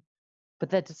thinking. But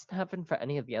that doesn't happen for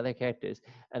any of the other characters.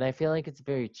 And I feel like it's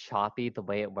very choppy the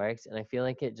way it works. And I feel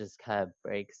like it just kind of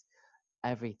breaks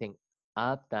everything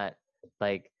up that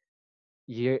like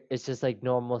it's just like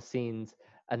normal scenes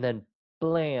and then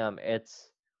blam,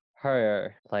 it's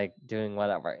her like doing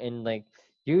whatever. And like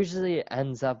usually it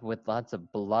ends up with lots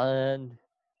of blood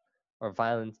or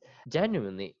violence.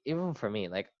 Genuinely, even for me,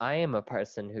 like I am a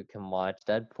person who can watch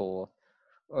Deadpool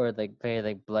or like very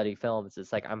like bloody films.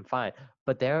 It's like I'm fine.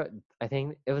 But there, I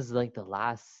think it was like the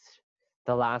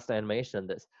last animation of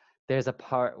this. There's a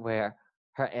part where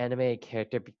her animated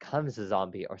character becomes a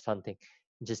zombie or something,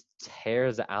 and just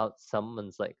tears out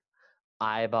someone's like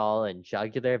eyeball and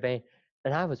jugular vein.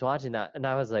 And I was watching that and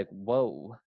I was like,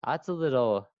 whoa, that's a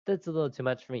little too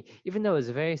much for me. Even though it was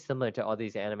very similar to all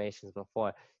these animations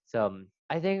before. So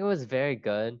I think it was very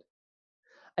good.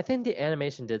 I think the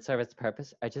animation did serve its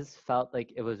purpose. I just felt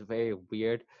like it was very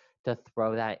weird to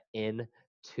throw that in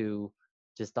to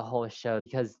just the whole show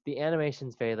because the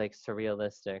animation's very like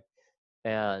surrealistic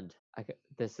and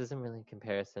this isn't really a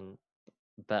comparison,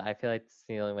 but I feel like it's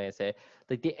the only way to say it.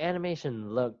 Like the animation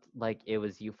looked like it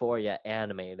was Euphoria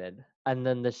animated, and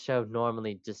then the show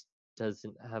normally just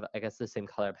doesn't have, I guess, the same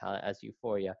color palette as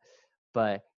Euphoria.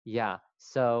 But yeah,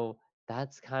 so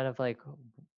that's kind of like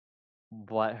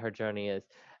what her journey is.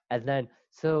 And then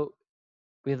so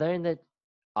we learned that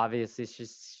obviously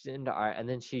she's into art, and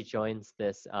then she joins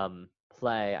this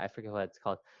play. I forget what it's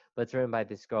called, but it's written by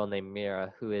this girl named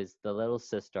Mira, who is the little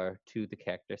sister to the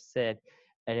character Sid,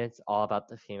 and it's all about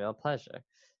the female pleasure.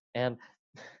 And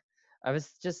I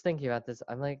was just thinking about this.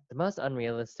 I'm like, the most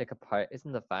unrealistic part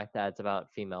isn't the fact that it's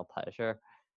about female pleasure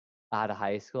out of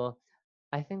high school.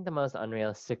 I think the most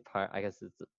unrealistic part, I guess,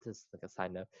 is just like a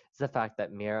side note, is the fact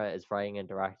that Mira is writing and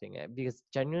directing it. Because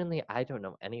genuinely, I don't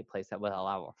know any place that would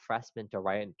allow a freshman to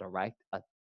write and direct a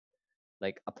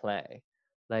play.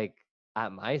 Like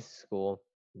at my school,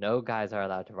 no guys are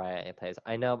allowed to write any plays.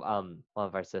 I know one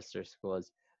of our sister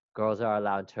schools, girls are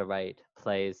allowed to write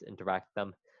plays and direct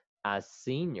them as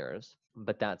seniors,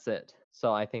 but that's it.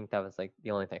 So I think that was like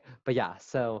the only thing. But yeah,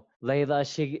 so Layla,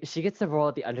 she gets the role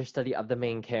of the understudy of the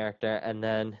main character, and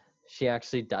then she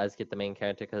actually does get the main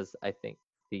character because I think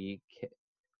the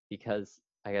because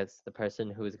I guess the person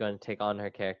who was going to take on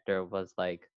her character was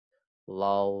like,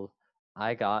 lol,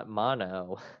 I got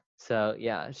mono. So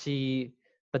yeah,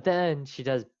 but then she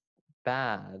does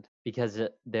bad because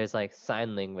there's like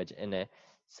sign language in it.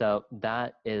 So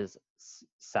that is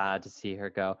sad to see her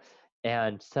go.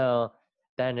 And so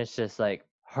then it's just like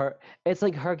it's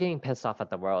like her getting pissed off at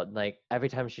the world. Like every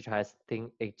time she tries to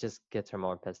think, it just gets her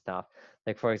more pissed off.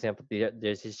 Like for example,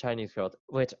 there's these Chinese girls,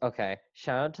 which okay,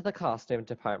 shout out to the costume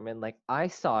department. Like I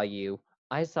saw you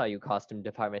costume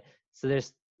department. So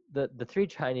there's the three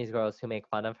Chinese girls who make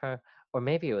fun of her, or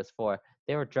maybe it was four.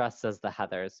 They were dressed as the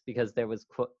Heathers because there was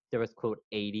quote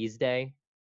 80s day.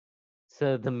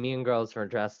 So the mean girls were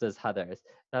dressed as Heathers.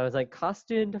 And I was like,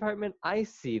 costume department, I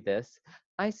see this.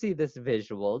 I see this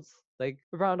visuals. Like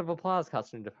round of applause,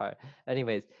 costume department.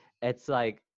 Anyways, it's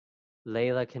like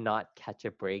Layla cannot catch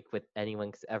a break with anyone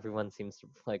because everyone seems to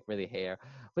like really hate her,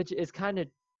 which is kind of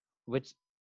which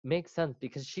makes sense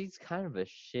because she's kind of a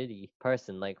shitty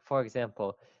person. Like for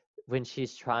example, when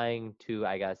she's trying to,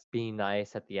 I guess, be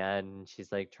nice at the end,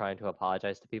 she's like trying to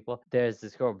apologize to people. There's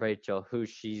this girl Rachel who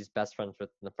she's best friends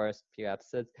with in the first few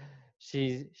episodes.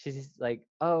 She's like,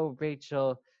 "Oh,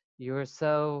 Rachel, you were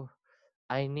so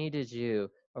I needed you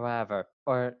or whatever."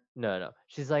 Or no.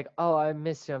 She's like, "Oh, I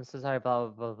miss you. I'm so sorry, blah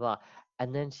blah blah blah."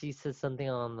 And then she says something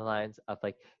along the lines of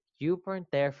like, "You weren't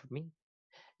there for me.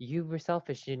 You were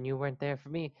selfish and you weren't there for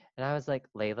me." And I was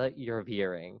like, "Layla, you're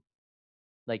veering.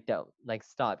 Like, don't, like,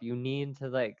 stop. You need to,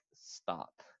 like,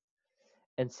 stop."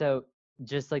 And so,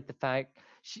 just like the fact,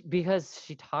 because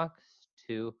she talks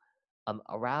to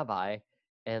a rabbi,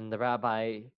 and the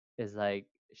rabbi is like,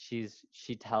 she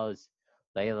tells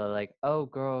Layla, like, "Oh,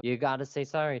 girl, you gotta say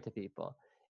sorry to people."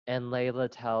 And Layla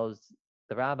tells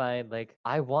the rabbi, like,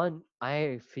 I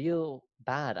feel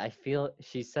bad.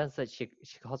 She says that she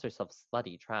calls herself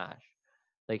slutty trash.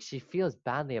 Like she feels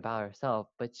badly about herself,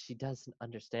 but she doesn't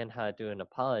understand how to do an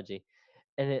apology.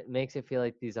 And it makes it feel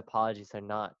like these apologies are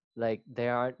not like they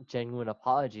aren't genuine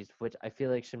apologies, which I feel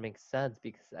like should make sense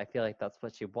because I feel like that's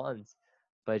what she wants.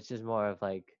 But it's just more of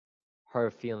like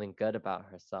her feeling good about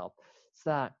herself. So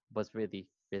that was really,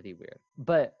 really weird.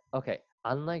 But okay,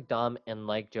 unlike Dom and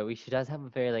like Joey, she does have a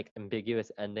very like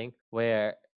ambiguous ending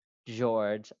where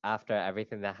George, after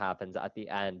everything that happens at the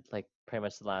end, like pretty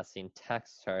much the last scene,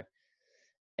 texts her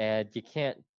and you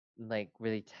can't like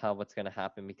really tell what's gonna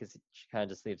happen because she kind of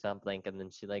just leaves on blank and then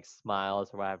she like smiles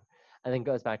or whatever. and then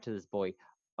goes back to this boy,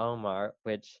 Omar,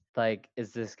 which like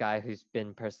is this guy who's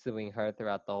been pursuing her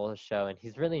throughout the whole show, and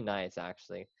he's really nice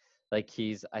actually. Like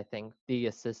he's, I think, the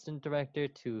assistant director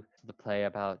to the play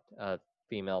about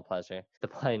female pleasure. The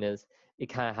point is, it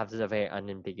kind of has a very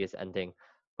unambiguous ending,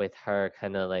 with her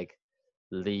kind of like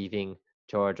leaving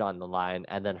George on the line,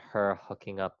 and then her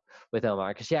hooking up with Omar,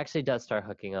 because she actually does start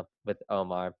hooking up with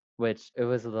Omar, which it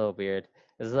was a little weird.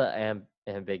 It was a little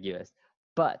ambiguous.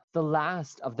 But the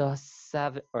last of the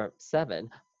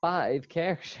five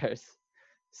characters,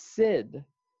 Sid.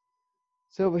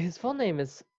 So his full name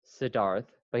is Siddharth,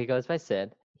 but he goes by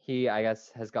Sid. He, I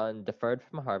guess, has gotten deferred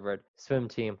from Harvard swim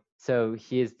team. So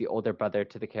he is the older brother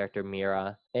to the character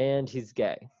Mira, and he's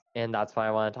gay. And that's what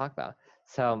I want to talk about.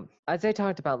 So, as I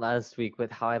talked about last week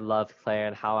with how I loved Claire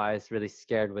and how I was really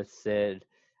scared with Sid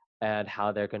and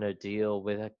how they're going to deal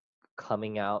with a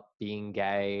coming out being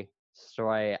gay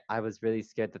story, I was really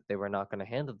scared that they were not going to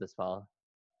handle this well.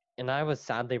 And I was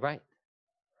sadly right.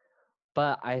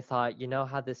 But I thought, you know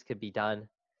how this could be done?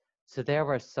 So there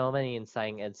were so many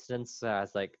inciting incidents that I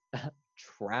was like,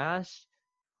 trash,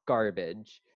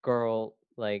 garbage, girl,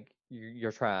 like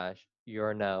you're trash,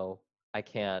 you're no, I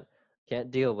can't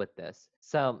deal with this.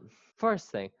 So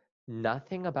first thing,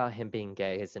 nothing about him being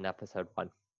gay is in episode 1,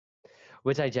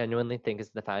 which I genuinely think is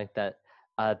the fact that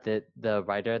the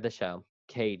writer of the show,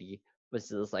 Katie, was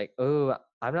just like, oh,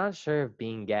 I'm not sure if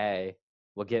being gay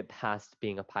will get past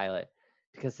being a pilot,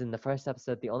 because in the first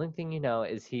episode, the only thing you know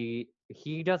is he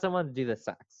doesn't want to do the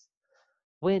sex,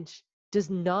 which does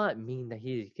not mean that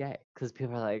he's gay, because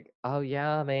people are like, oh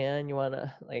yeah, man, you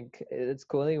wanna, like, it's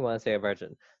cool that you want to stay a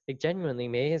virgin. Like, genuinely,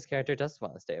 maybe his character does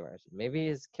want to stay a virgin. Maybe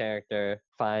his character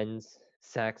finds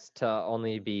sex to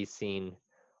only be seen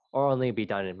or only be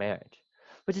done in marriage,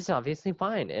 which is obviously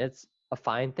fine. It's a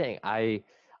fine thing. I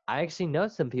actually know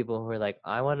some people who are like,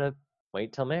 I want to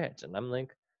wait till marriage, and I'm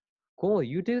like, cool,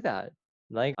 you do that.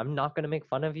 Like, I'm not gonna make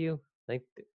fun of you. Like,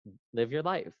 live your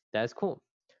life. That's cool.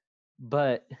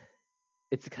 But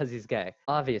it's because he's gay,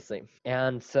 obviously.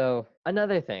 And so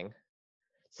another thing.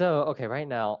 So okay, right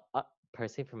now,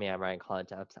 personally for me, I'm writing college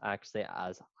apps. Actually,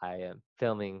 as I am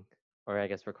filming, or I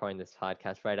guess recording this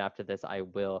podcast, right after this, I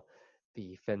will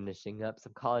be finishing up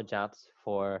some college apps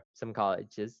for some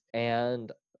colleges.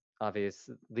 And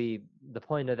obviously, the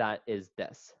point of that is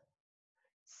this: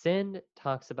 Sin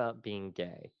talks about being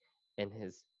gay in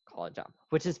his college app,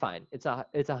 which is fine. It's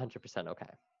 100% okay.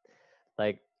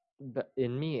 Like, but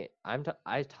in me,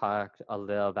 I talked a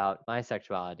little about my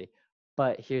sexuality,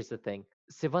 but here's the thing: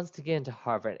 Sid wants to get into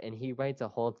Harvard, and he writes a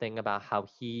whole thing about how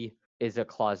he is a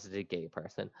closeted gay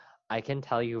person. I can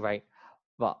tell you right,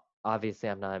 well, obviously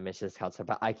I'm not a admissions counselor,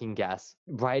 but I can guess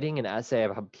writing an essay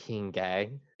about being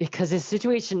gay, because his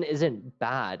situation isn't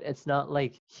bad. It's not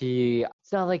like he's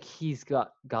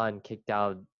gone kicked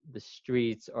out of the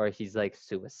streets, or he's like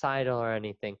suicidal or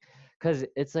anything, because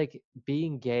it's like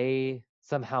being gay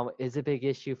somehow is a big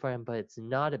issue for him, but it's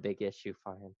not a big issue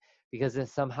for him, because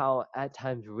it's somehow at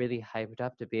times really hyped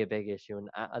up to be a big issue, and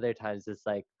at other times it's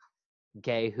like,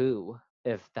 gay who,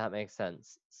 if that makes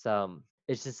sense. So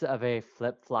it's just a very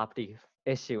flip floppy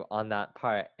issue on that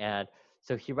part. And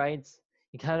so he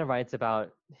kind of writes about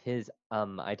his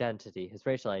identity, his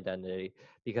racial identity,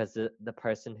 because the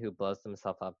person who blows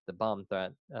himself up, the bomb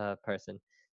threat person,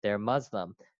 they're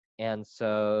Muslim. And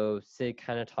so Sid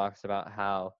kind of talks about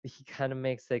how he kind of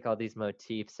makes like all these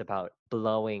motifs about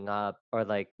blowing up, or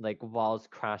like walls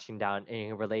crashing down, and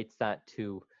he relates that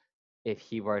to if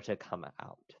he were to come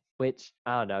out. Which,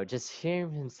 I don't know, just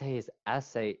hearing him say his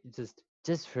essay,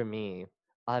 just for me,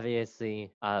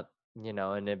 obviously, an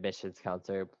admissions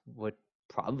counselor would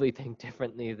probably think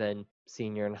differently than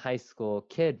senior in high school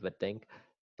kid would think.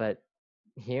 But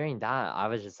hearing that, I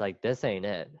was just like, this ain't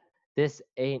it. This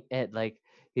ain't it. Like,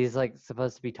 he's like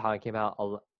supposed to be talking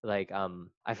about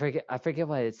I forget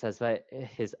what it says, but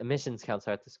his admissions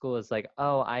counselor at the school is like,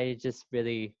 oh, I just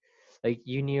really, like,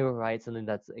 you need to write something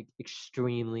that's like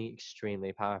extremely,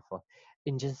 extremely powerful.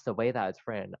 In just the way that it's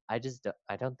written, I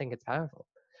don't think it's powerful.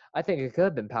 I think it could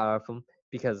have been powerful,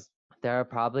 because there are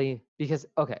probably, because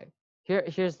okay,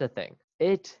 here's the thing.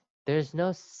 There's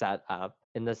no setup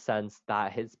in the sense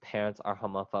that his parents are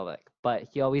homophobic, but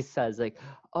he always says like,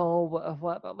 oh,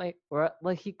 what about my, or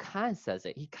like he kind of says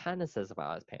it. He kind of says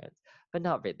about his parents, but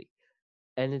not really.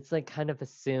 And it's like kind of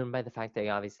assumed by the fact that he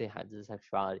obviously has his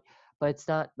sexuality, but it's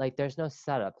not like there's no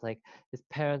setup. Like, his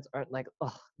parents aren't like,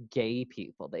 oh, gay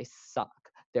people, they suck,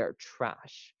 they're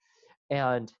trash.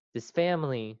 And this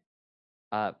family,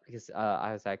 because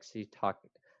I was actually talking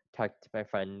to my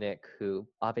friend Nick, who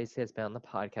obviously has been on the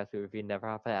podcast. We reviewed Never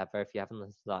Have I Ever. If you haven't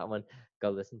listened to that one, go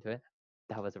listen to it.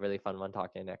 that was a really fun one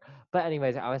talking there. But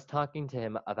anyways, I was talking to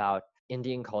him about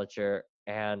Indian culture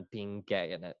and being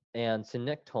gay in it. And so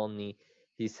Nick told me,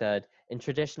 he said, in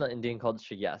traditional Indian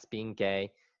culture, yes, being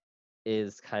gay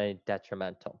is kind of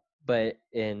detrimental. But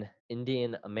in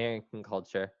Indian American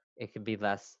culture, it can be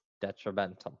less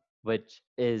detrimental, which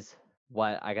is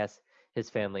what I guess his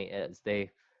family is.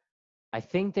 I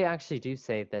think they actually do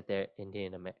say that they're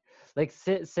Indian American. Like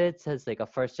Sid says, like a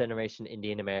first generation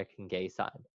Indian American gay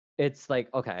side. It's like,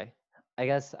 okay, I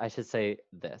guess I should say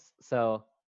this. So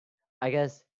I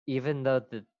guess even though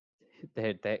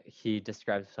that he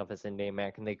describes himself as Indian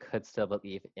American, they could still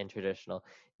believe in traditional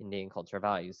Indian culture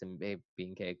values, and maybe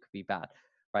being gay could be bad,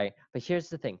 right? But here's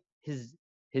the thing: his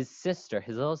sister,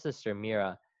 his little sister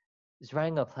Mira, is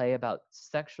writing a play about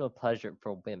sexual pleasure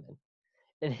for women,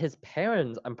 and his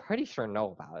parents, I'm pretty sure,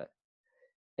 know about it,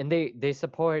 and they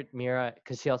support Mira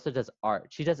because she also does art.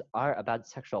 She does art about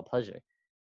sexual pleasure,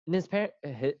 and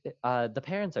the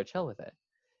parents are chill with it.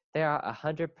 They are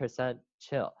 100%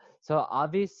 chill. So it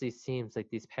obviously seems like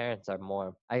these parents are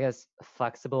more, I guess,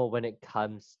 flexible when it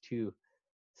comes to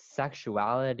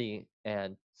sexuality.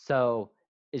 And so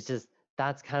it's just,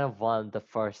 that's kind of one of the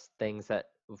first things that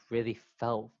really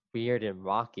felt weird and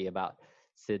rocky about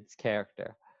Sid's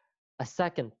character. A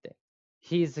second thing,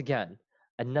 he's again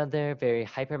another very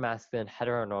hypermasculine,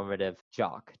 heteronormative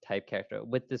jock type character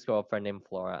with this girlfriend named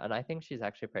Flora, and I think she's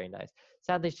actually pretty nice.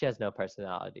 Sadly, she has no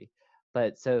personality.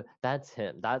 But so that's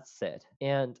him, that's Sid.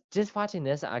 And just watching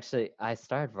this, actually, I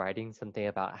started writing something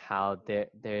about how there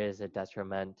is a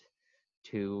detriment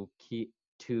to keep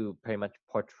to pretty much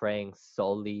portraying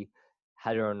solely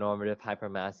heteronormative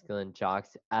hypermasculine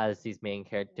jocks as these main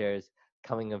characters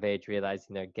coming of age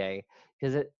realizing they're gay,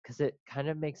 because it kind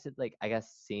of makes it, like, I guess,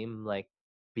 seem like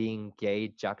being gay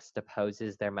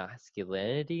juxtaposes their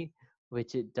masculinity,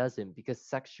 which it doesn't, because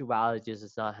sexuality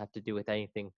does not have to do with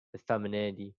anything with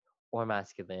femininity or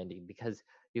masculinity, because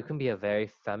you can be a very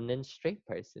feminine straight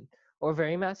person or a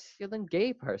very masculine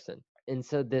gay person. And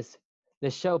so this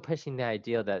show pushing the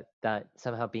idea that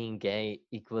somehow being gay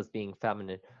equals being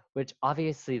feminine, which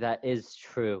obviously that is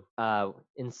true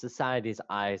in society's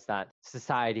eyes, that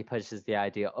society pushes the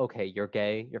idea, okay, you're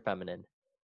gay, you're feminine,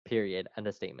 period, end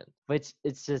of statement. Which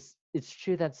it's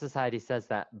true that society says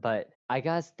that, but I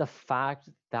guess the fact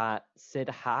that Sid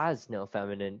has no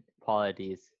feminine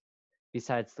qualities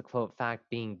besides the quote fact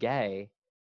being gay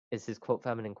is his quote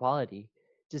feminine quality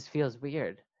just feels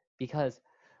weird, because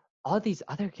all these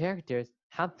other characters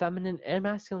have feminine and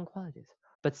masculine qualities.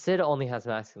 But Sid only has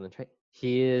masculine traits.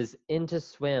 He is into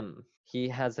swim. He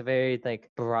has a very, like,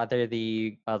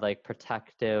 brotherly, like,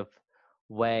 protective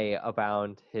way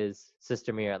around his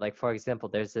sister Mira. Like, for example,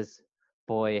 there's this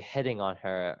boy hitting on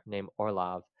her named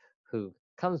Orlov who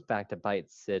comes back to bite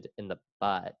Sid in the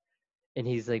butt, and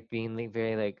he's like being, like,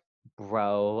 very, like,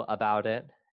 bro about it,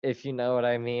 if you know what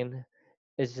I mean.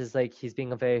 It's just like he's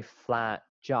being a very flat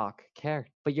jock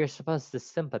character, but you're supposed to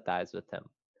sympathize with him,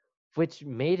 which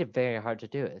made it very hard to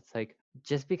do. It's like,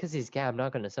 just because he's gay, I'm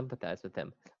not going to sympathize with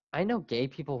him. I know gay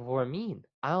people who are mean.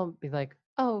 I'll be like,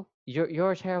 oh,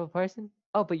 you're a terrible person.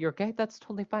 Oh, but you're gay. That's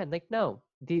totally fine. Like, no,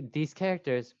 these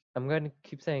characters. I'm going to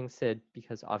keep saying Sid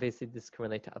because obviously this can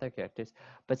relate to other characters,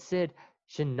 but Sid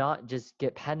should not just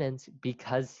get penance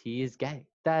because he is gay.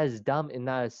 That is dumb and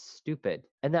that is stupid.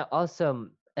 And that also,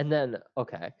 and then,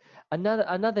 okay,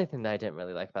 another thing that I didn't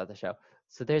really like about the show.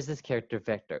 So there's this character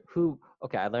Victor who,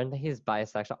 okay, I learned that he's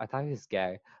bisexual. I thought he was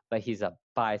gay, but he's a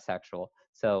bisexual.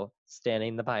 So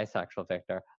standing the bisexual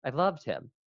Victor, I loved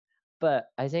him, but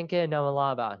I didn't get to know a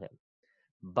lot about him.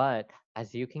 But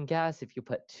as you can guess, if you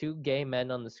put two gay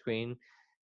men on the screen,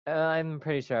 I'm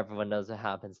pretty sure everyone knows what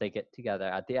happens. They get together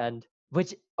at the end,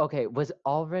 which, okay, was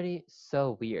already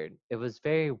so weird. It was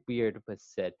very weird with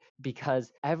Sid,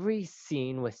 because every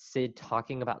scene with Sid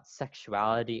talking about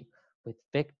sexuality with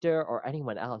Victor or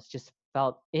anyone else just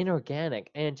felt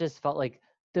inorganic, and it just felt like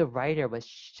the writer was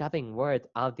shoving words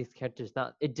out of these characters'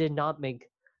 mouth. It did not make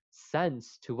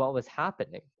sense to what was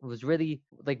happening. It was really,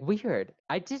 like, weird.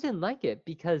 I didn't like it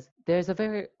because there's a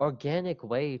very organic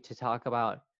way to talk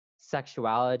about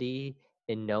sexuality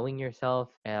and knowing yourself,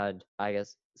 and I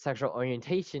guess sexual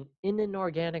orientation in an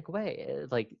organic way.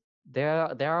 Like, there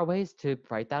are ways to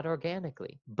write that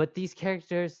organically, but these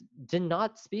characters did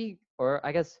not speak, or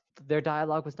I guess their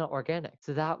dialogue was not organic.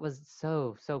 So that was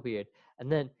so weird. And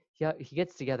then he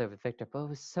gets together with Victor, but it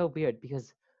was so weird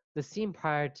because the scene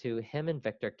prior to him and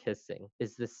Victor kissing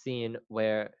is the scene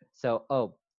where, so,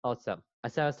 oh, also, I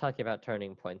said I was talking about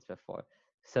turning points before,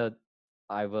 so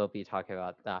I will be talking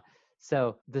about that.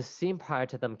 So the scene prior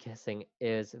to them kissing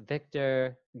is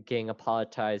Victor getting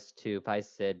apologized to by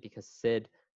Sid because Sid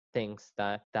thinks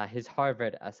that his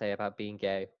Harvard essay about being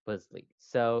gay was leaked.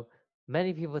 So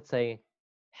many people would say,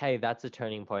 hey, that's a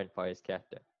turning point for his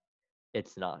character.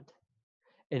 It's not.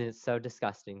 And it's so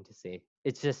disgusting to see.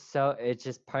 It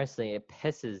just personally, it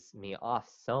pisses me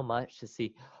off so much to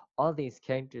see all these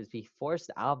characters be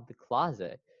forced out of the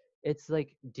closet. It's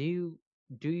like, do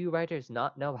you writers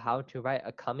not know how to write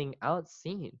a coming out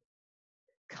scene?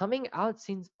 Coming out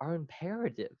scenes are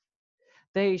imperative.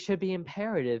 They should be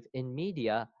imperative in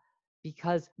media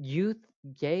because youth,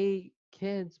 gay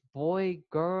kids, boy,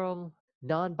 girl,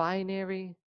 non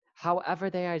binary, however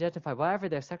they identify, whatever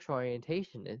their sexual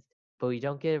orientation is, but we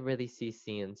don't get to really see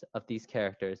scenes of these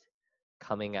characters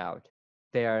coming out.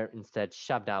 They are instead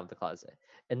shoved out of the closet.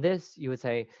 And this, you would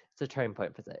say, it's a turning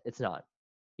point for it. It's not.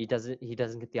 He doesn't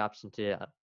get the option to do that.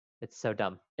 It's so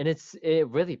dumb. And it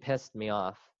really pissed me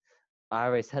off. I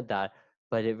already said that,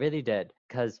 but it really did.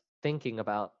 Because thinking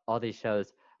about all these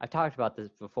shows, I've talked about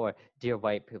this before. Dear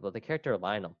White People, the character of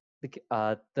Lionel,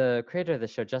 the creator of the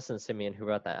show, Justin Simeon, who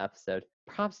wrote that episode.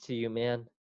 Props to you, man.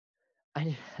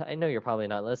 I know you're probably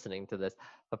not listening to this,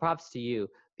 but props to you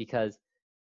because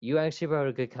you actually wrote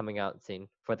a good coming out scene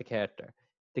for the character.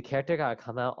 The character got to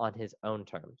come out on his own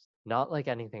terms, not like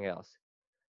anything else.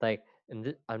 Like,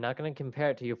 I'm not going to compare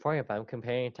it to Euphoria, but I'm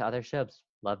comparing it to other shows.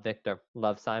 Love Victor,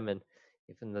 love Simon,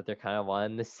 even though they're kind of one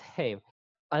and the same.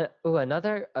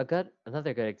 Another good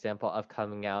example of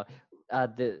coming out.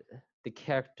 The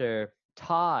character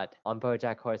Todd on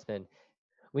BoJack Horseman.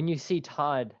 When you see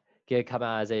Todd get come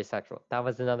out as asexual, that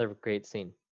was another great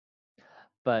scene.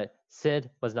 But Sid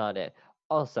was not it.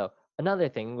 Also, another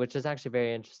thing which is actually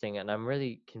very interesting, and I'm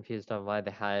really confused on why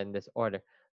they had it in this order.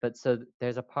 But so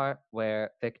there's a part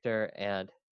where Victor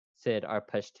and Sid are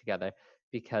pushed together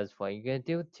because what you're gonna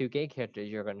do with two gay characters,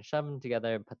 you're gonna shove them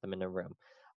together and put them in a room,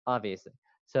 obviously.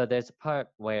 So there's a part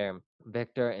where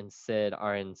Victor and Sid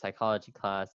are in psychology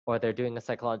class, or they're doing a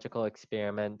psychological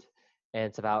experiment, and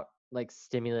it's about like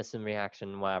stimulus and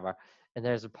reaction, whatever. And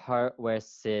there's a part where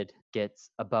Sid gets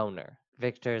a boner.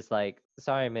 Victor's like,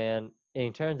 sorry, man. And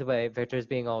he turns away. Victor's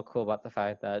being all cool about the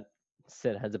fact that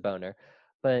Sid has a boner.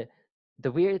 But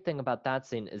the weird thing about that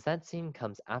scene is that scene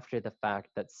comes after the fact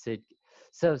that Sid.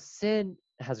 So Sid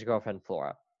has a girlfriend,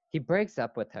 Flora. He breaks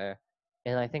up with her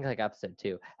in, I think, like episode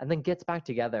 2, and then gets back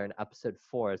together in episode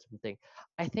 4 or something.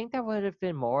 I think that would have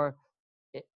been more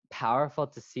powerful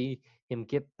to see him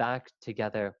get back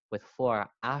together with Flora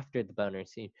after the boner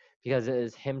scene because it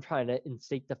is him trying to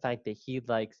instate the fact that he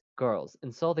likes girls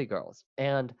and solely girls.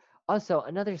 And also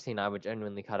another scene I would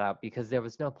genuinely cut out because there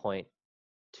was no point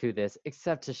to this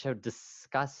except to show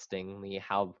disgustingly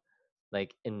how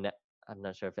like I'm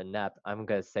not sure if inept, I'm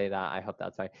gonna say that, I hope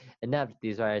that's right, inept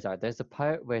these writers are. There's a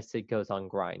part where Sid goes on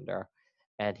Grinder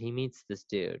and he meets this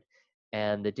dude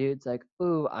and the dude's like,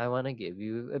 ooh, I want to give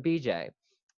you a BJ.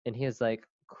 And he's like,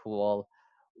 cool,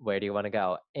 where do you want to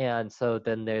go? And so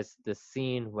then there's this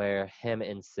scene where him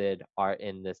and Sid are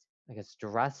in this, I guess,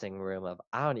 dressing room of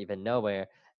I don't even know where,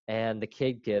 and the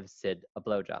kid gives Sid a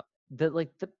blowjob. The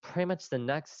pretty much the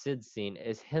next Sid scene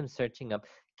is him searching up,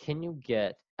 can you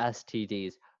get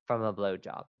STDs from a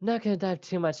blowjob? Not gonna dive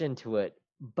too much into it,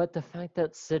 but the fact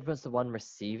that Sid was the one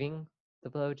receiving the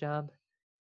blowjob,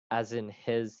 as in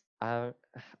his, I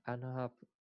don't know how,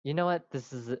 you know what,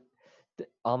 this is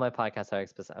all my podcasts are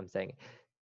explicit. I'm saying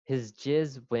his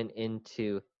jizz went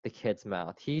into the kid's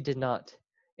mouth. He did not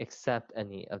accept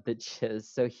any of the jizz,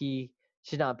 so he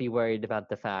should not be worried about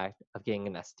the fact of getting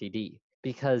an STD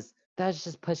because that's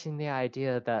just pushing the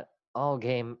idea that all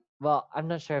game. Well, I'm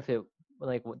not sure if it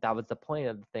like that was the point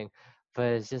of the thing, but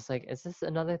it's just like, is this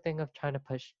another thing of trying to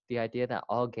push the idea that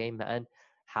all gay men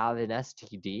have an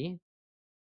STD?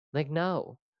 Like,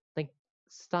 no, like,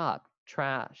 stop,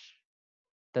 trash.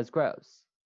 That's gross.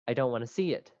 I don't want to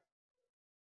see it.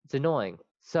 It's annoying.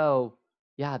 So,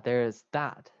 yeah, there's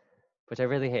that, which I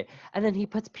really hate. And then he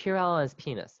puts Purell on his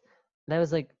penis. And I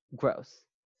was like, gross.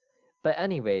 But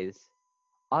anyways,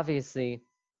 obviously,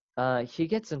 he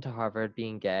gets into Harvard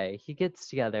being gay. He gets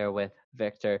together with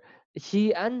Victor.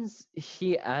 He ends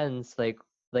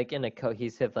like in a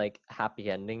cohesive, like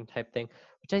happy ending type thing,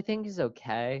 which I think is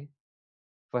okay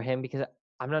for him because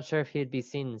I'm not sure if he'd be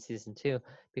seen in season 2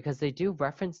 because they do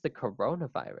reference the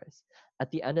coronavirus at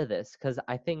the end of this because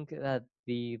I think that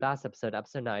the last episode,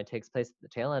 episode 9, takes place at the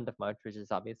tail end of March, which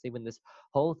is obviously when this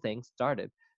whole thing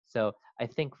started. So I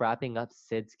think wrapping up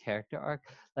Sid's character arc,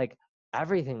 like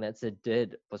everything that Sid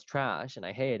did was trash and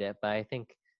I hated it, but I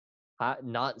think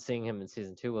not seeing him in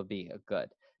season 2 will be a good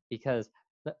because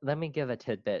let me give a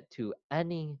tidbit to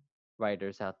any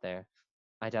writers out there.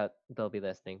 I doubt they'll be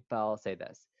listening, but I'll say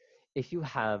this. If you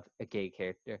have a gay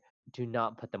character, do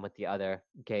not put them with the other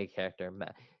gay character.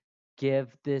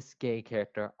 Give this gay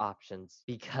character options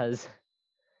because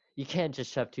you can't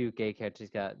just shove two gay characters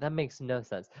together. That makes no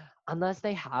sense unless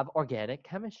they have organic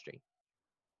chemistry.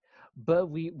 But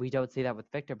we don't see that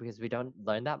with Victor because we don't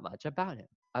learn that much about him.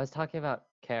 I was talking about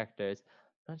characters.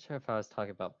 I'm not sure if I was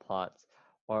talking about plots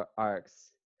or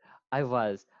arcs. I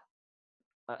was.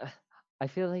 Uh, I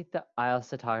feel like that I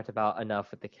also talked about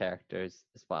enough with the characters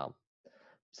as well.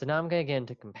 So now I'm going to get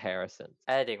into comparisons.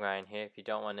 Editing Ryan here. If you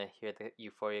don't want to hear the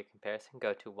Euphoria comparison,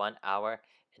 go to 1 hour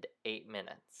and 8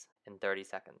 minutes and 30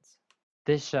 seconds.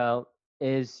 This show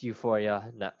is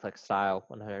Euphoria Netflix style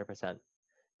 100%.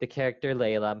 The character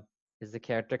Layla is the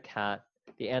character Kat.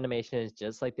 The animation is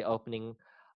just like the opening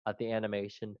of the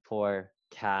animation for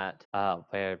Kat,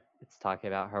 where it's talking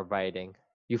about her writing.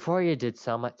 Euphoria did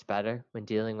so much better when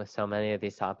dealing with so many of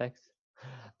these topics.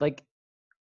 Like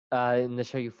in the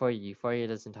show Euphoria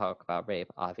doesn't talk about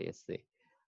rape, obviously.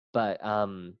 But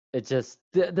it just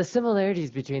the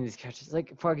similarities between these characters,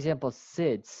 like for example,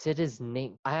 Sid is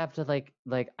Nate. I have to like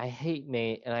I hate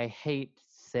Nate and I hate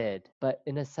Sid, but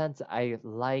in a sense I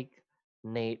like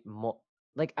Nate more.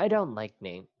 Like I don't like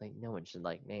Nate. Like no one should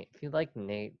like Nate. If you like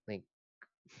Nate, like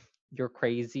you're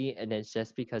crazy, and it's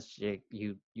just because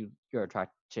you're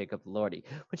attracted to Jacob Lordy,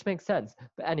 which makes sense.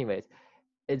 But anyways,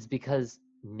 it's because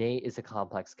Nate is a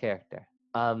complex character.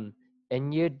 And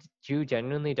you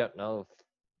genuinely don't know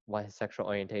what his sexual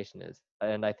orientation is,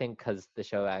 and I think because the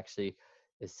show actually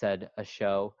is said a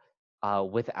show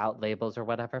without labels or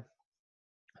whatever.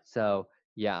 So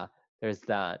yeah, there's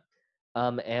that.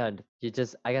 And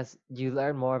I guess you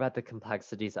learn more about the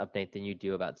complexities of Nate than you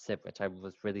do about Sid, which I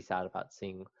was really sad about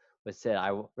seeing with Sid.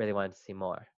 Really wanted to see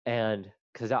more, and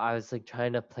because I was like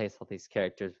trying to place all these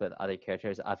characters with other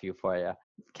characters of Euphoria.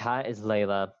 Kat is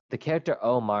Layla. The character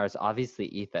Omar is obviously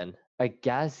Ethan. I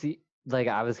guess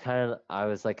I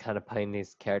was like kind of putting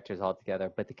these characters all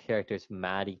together, but the characters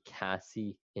Maddie,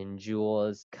 Cassie, and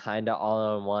Jules kind of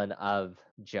all in one of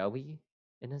Joey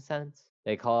in a sense.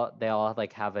 They all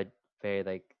like have a very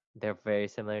like they're very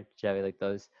similar to Joey. Like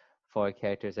those four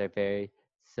characters are very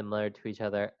similar to each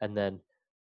other, and then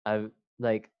I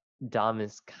like Dom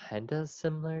is kind of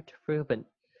similar to Rue, but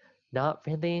not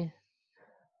really.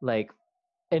 Like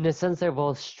in a sense, they're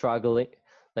both struggling.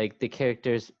 Like the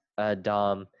characters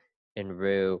Dom and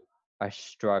Rue are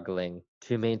struggling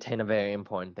to maintain a very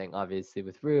important thing. Obviously,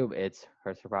 with Rue, it's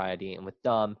her sobriety, and with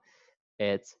Dom,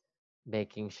 it's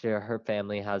making sure her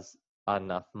family has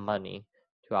enough money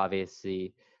to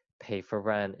obviously pay for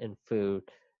rent and food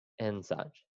and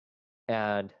such.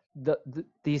 And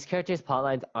these characters'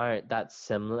 plotlines aren't that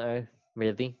similar,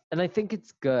 really. And I think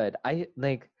it's good. I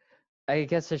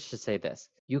guess I should say this.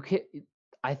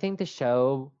 I think the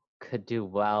show could do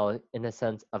well in a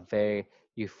sense of very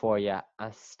Euphoria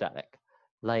aesthetic.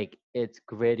 Like it's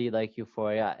gritty like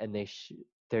Euphoria, and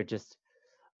they're just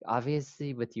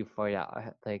obviously with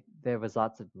Euphoria, like there was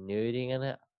lots of nudity in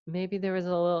it. Maybe there was a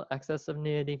little excess of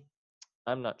nudity.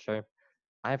 I'm not sure.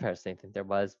 I personally think there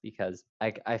was because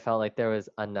I felt like there was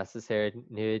unnecessary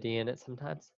nudity in it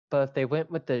sometimes. But if they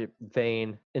went with the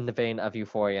vein of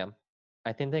Euphoria,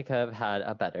 I think they could have had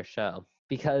a better show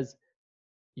because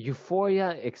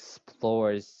Euphoria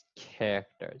explores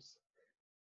characters.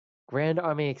 Grand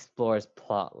Army explores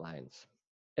plot lines,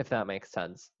 if that makes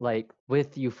sense. Like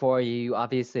with Euphoria, you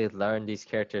obviously learn these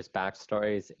characters'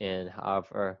 backstories in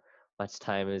however much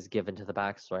time is given to the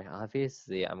backstory.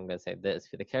 Obviously, I'm going to say this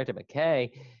for the character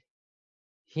McKay,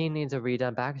 he needs a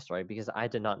redone backstory because I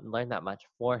did not learn that much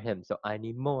for him, so I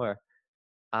need more.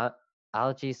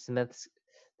 Algie Smith's,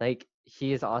 like,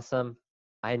 he is awesome.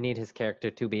 I need his character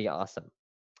to be awesome.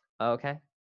 Okay?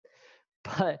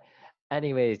 But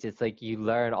anyways, it's like you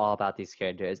learn all about these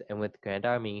characters, and with Grand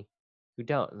Army, you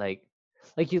don't like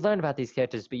you learn about these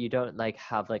characters, but you don't like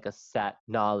have like a set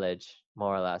knowledge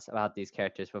more or less about these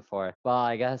characters before. Well,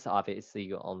 I guess obviously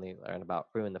you only learn about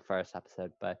Rue in the first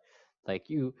episode, but like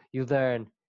you learn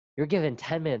you're given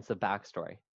 10 minutes of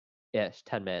backstory ish,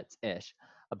 10 minutes ish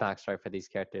of backstory for these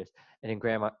characters, and in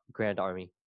Grand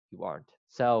Army you aren't.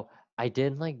 So I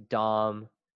didn't like Dom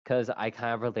because I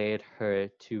kind of related her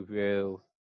to Rue.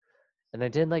 And I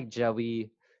didn't like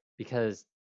Joey because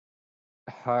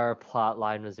her plot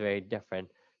line was very different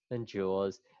than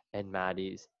Jules and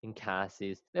Maddie's and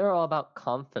Cassie's. They were all about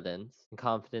confidence and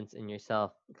confidence in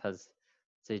yourself because,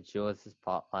 say, Jules'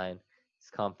 plot line is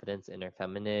confidence in her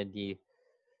femininity.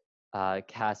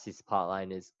 Cassie's plot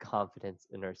line is confidence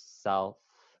in herself.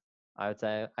 I would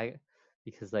say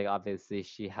because like obviously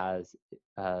she has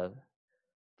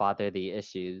fatherly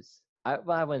issues. I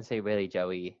wouldn't say really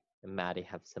Joey and Maddie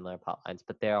have similar plot lines,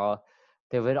 but they're all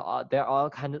they're all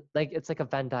kind of like it's like a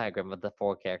Venn diagram of the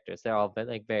four characters. They're all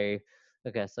like very, I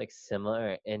guess, like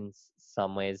similar in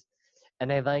some ways.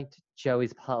 And I liked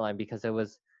Joey's plotline because it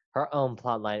was her own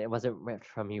plotline. It wasn't ripped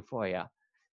from Euphoria.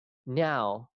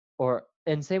 Now,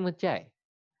 and same with Jay.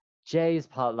 Jay's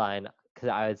plotline, because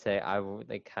I would say I would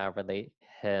like kind of relate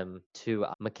him to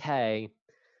McKay,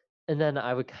 and then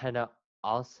I would kind of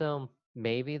also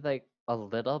maybe like a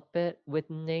little bit with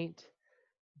Nate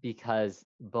because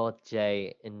both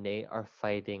Jay and Nate are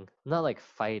fighting, not like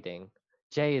fighting.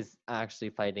 Jay is actually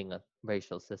fighting a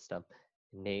racial system.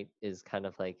 Nate is kind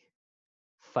of like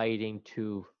fighting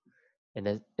to,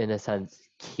 in a sense,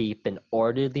 keep an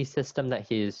orderly system that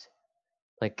he's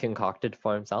like concocted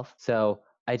for himself. So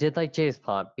I did like Jay's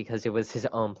plot because it was his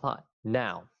own plot.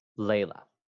 Now, Layla.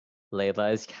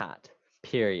 Layla is Cat.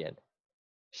 Period.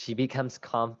 She becomes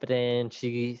confident.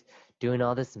 She's doing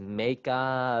all this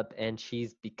makeup and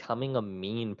she's becoming a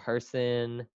mean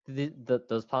person.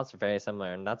 Those plots are very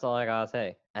similar, and that's all I gotta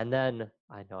say. And then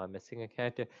I know I'm missing a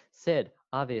character. Sid,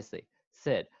 obviously.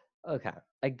 Sid. Okay.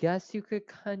 I guess you could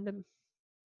kind of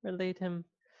relate him.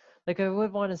 Like I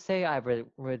would want to say I would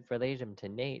relate him to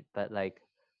Nate, but like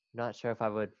I'm not sure if I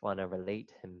would want to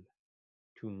relate him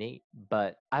to Nate.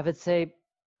 But I would say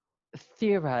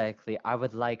theoretically, I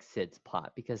would like Sid's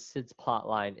plot because Sid's plot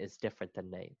line is different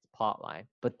than Nate's plot line.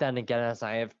 But then again, as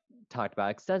I have talked about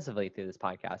extensively through this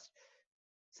podcast,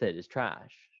 Sid is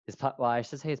trash. His plot, well, I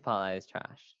should say his plot line is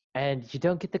trash. And you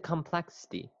don't get the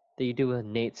complexity that you do with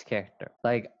Nate's character.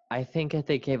 Like, I think if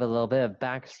they gave a little bit of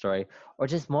backstory or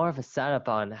just more of a setup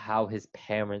on how his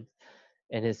parents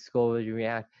and his school would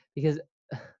react, because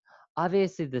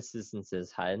obviously this isn't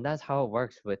his high, and that's how it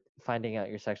works with finding out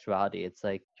your sexuality. It's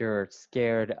like you're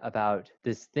scared about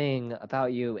this thing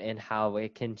about you and how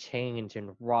it can change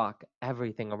and rock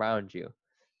everything around you.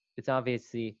 It's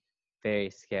obviously very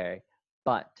scary.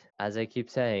 But as I keep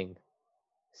saying,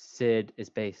 Sid is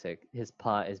basic. His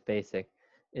plot is basic.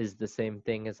 Is the same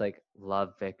thing as like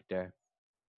Love Victor.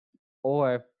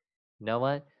 Or, you know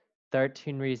what?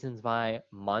 13 Reasons Why,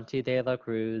 Monty De La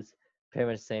Cruz, pretty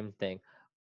much the same thing.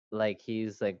 Like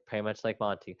he's like pretty much like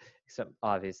Monty, except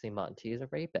obviously Monty is a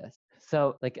rapist.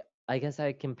 So like I guess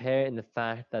I compare it in the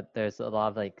fact that there's a lot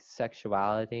of like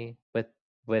sexuality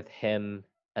with him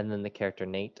and then the character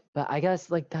Nate. But I guess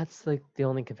like that's like the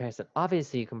only comparison.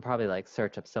 Obviously you can probably like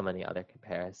search up so many other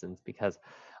comparisons because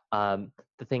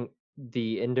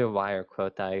the Wire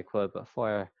quote that I quoted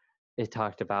before, it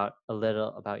talked about a little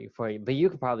about Euphoria, but you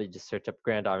could probably just search up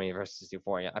Grand Army versus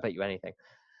Euphoria. I bet you anything.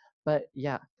 But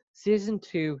yeah, season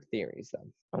 2 theories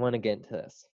then. I want to get into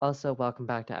this. Also, welcome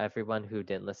back to everyone who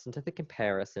didn't listen to the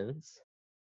comparisons.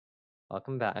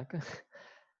 Welcome back.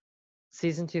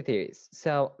 Season 2 theories.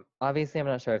 So obviously I'm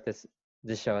not sure if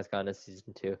this show has gone to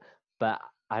season 2, but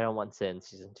I don't want to in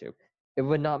season 2. It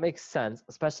would not make sense,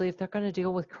 especially if they're going to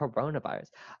deal with coronavirus.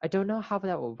 I don't know how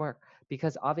that would work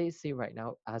because obviously right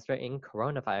now, as we're in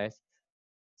coronavirus,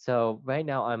 so right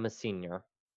now I'm a senior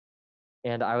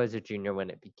and I was a junior when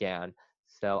it began.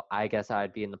 So I guess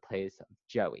I'd be in the place of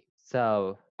Joey.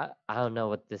 So I don't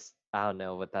know I don't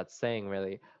know what that's saying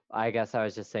really. I guess I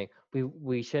was just saying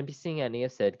we shouldn't be seeing any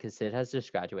of Sid because Sid has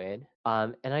just graduated.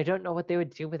 And I don't know what they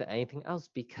would do with anything else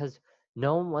because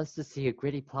no one wants to see a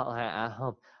gritty plotline at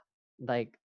home,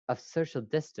 like of social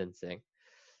distancing.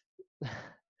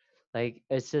 Like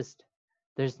it's just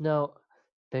there's no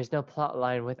plot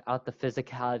line without the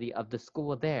physicality of the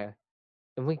school there.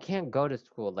 And we can't go to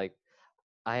school. Like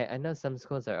I know some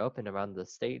schools are open around the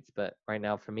states, but right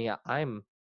now for me,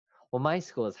 my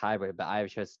school is hybrid, but I have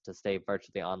chosen to stay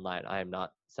virtually online. I am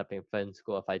not stepping foot in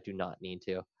school if I do not need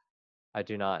to. I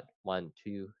do not want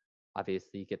to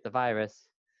obviously get the virus.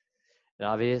 And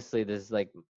obviously this is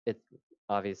like it's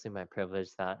obviously my privilege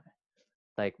that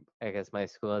like I guess my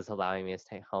school is allowing me to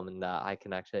stay home and that I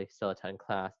can actually still attend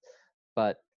class.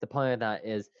 But the point of that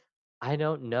is I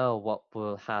don't know what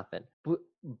will happen.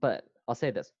 But I'll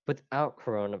say this, without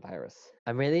coronavirus,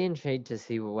 I'm really intrigued to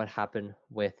see what would happen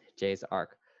with Jay's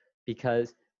arc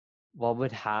because what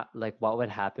would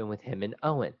happen with him and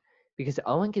Owen? Because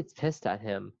Owen gets pissed at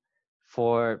him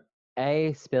for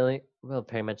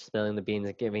pretty much spilling the beans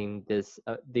and giving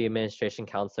the administration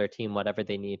counselor team whatever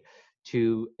they need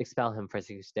to expel him for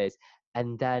 6 days,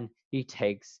 and then he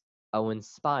takes Owen's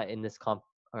spot in this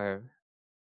or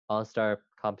all-star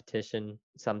competition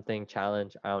something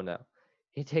challenge. I don't know.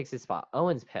 He takes his spot.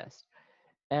 Owen's pissed,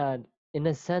 and in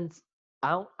a sense,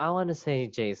 I want to say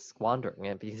Jay's squandering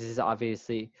it because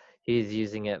he's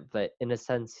using it, but in a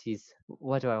sense,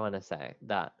 what do I want to say?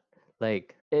 That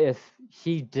like if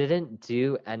he didn't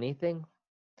do anything,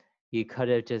 he could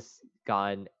have just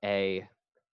gotten a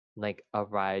like a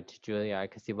ride to Juilliard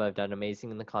because he would have done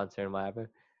amazing in the concert and whatever.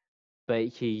 But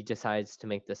he decides to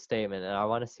make this statement, and I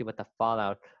want to see what the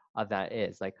fallout of that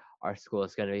is. Like, our school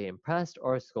is going to be impressed,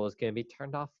 or our school is going to be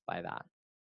turned off by that.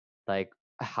 Like,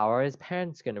 how are his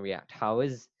parents going to react? How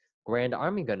is Grand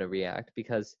Army going to react?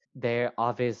 Because they're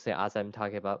obviously, as I'm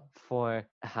talking about before,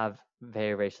 have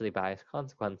very racially biased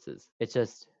consequences. It's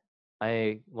just,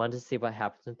 I want to see what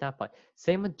happens at that point.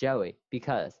 Same with Joey,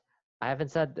 because I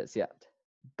haven't said this yet,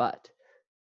 but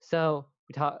so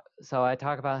I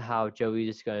talk about how Joey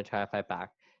is going to try to fight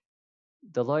back.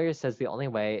 The lawyer says the only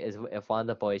way is if one of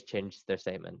the boys changes their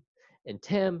statement. And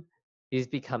Tim, he's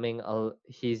becoming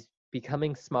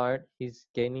smart, he's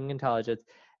gaining intelligence,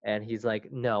 and he's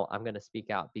like, no, I'm gonna speak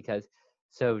out because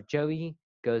so Joey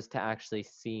goes to actually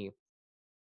see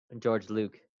George,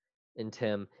 Luke, and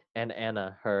Tim and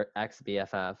Anna, her ex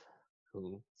BFF,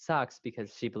 who sucks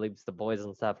because she believes the boys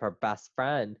and stuff her best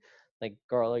friend. Like,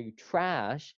 girl, are you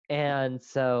trash? And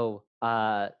so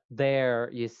there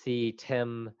you see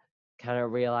Tim kind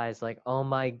of realize, like, oh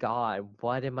my god,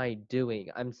 what am I doing?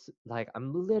 I'm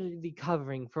literally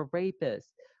covering for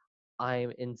rapists.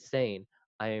 I'm insane.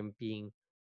 I am being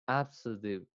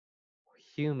absolute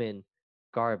human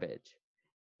garbage.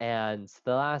 And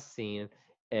the last scene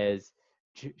is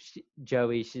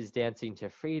Joey, she's dancing to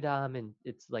Freedom, and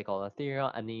it's like all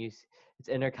ethereal, and then it's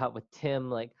intercut with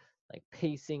Tim like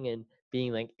pacing and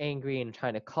being like angry and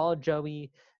trying to call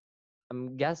Joey.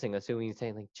 I'm guessing, assuming he's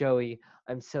saying like, Joey,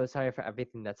 I'm so sorry for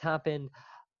everything that's happened.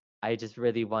 I just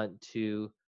really want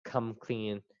to come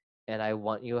clean, and I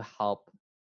want you help,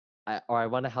 or I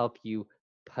want to help you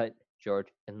put George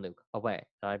and Luke away.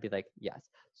 And I'd be like, yes.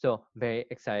 So I'm very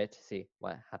excited to see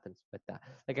what happens with that.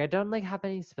 Like, I don't like have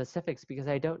any specifics because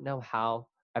I don't know how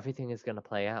everything is going to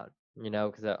play out,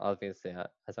 because obviously,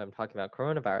 as I'm talking about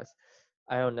coronavirus,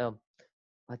 I don't know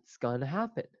what's going to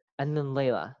happen. And then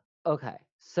Layla. Okay.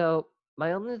 So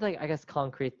my only, like, I guess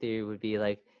concrete theory would be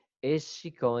like, is she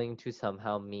going to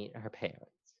somehow meet her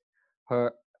parents?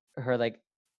 Her like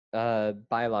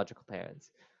biological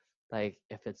parents, like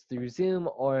if it's through Zoom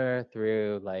or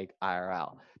through like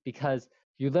IRL, because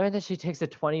you learn that she takes a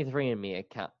 23andMe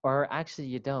account, or actually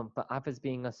you don't, but I was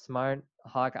being a smart,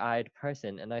 hawk-eyed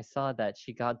person, and I saw that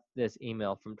she got this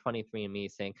email from 23andMe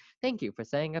saying, thank you for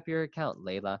setting up your account,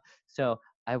 Layla. So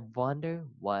I wonder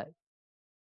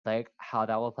how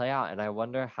that will play out, and I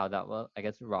wonder how that will, I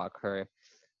guess, rock her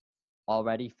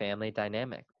already family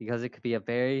dynamic, because it could be a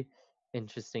very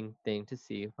interesting thing to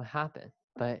see what happens.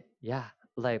 But yeah,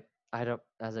 like, I don't,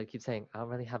 as I keep saying, I don't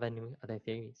really have any other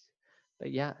theories.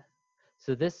 But yeah,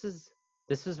 so this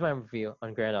was my review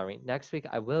on Grand Army. Next week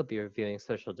I will be reviewing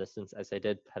Social Distance, as I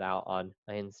did put out on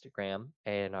my Instagram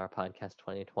and our podcast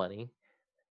 2020.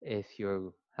 If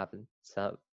you haven't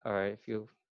sub, or if you've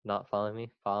not followed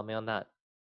me, follow me on that.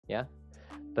 Yeah,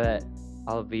 but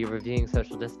I'll be reviewing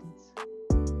Social Distance.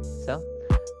 So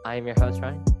I am your host,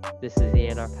 Ryan. This is the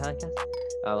ANR podcast.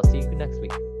 I will see you next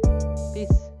week.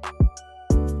 Peace.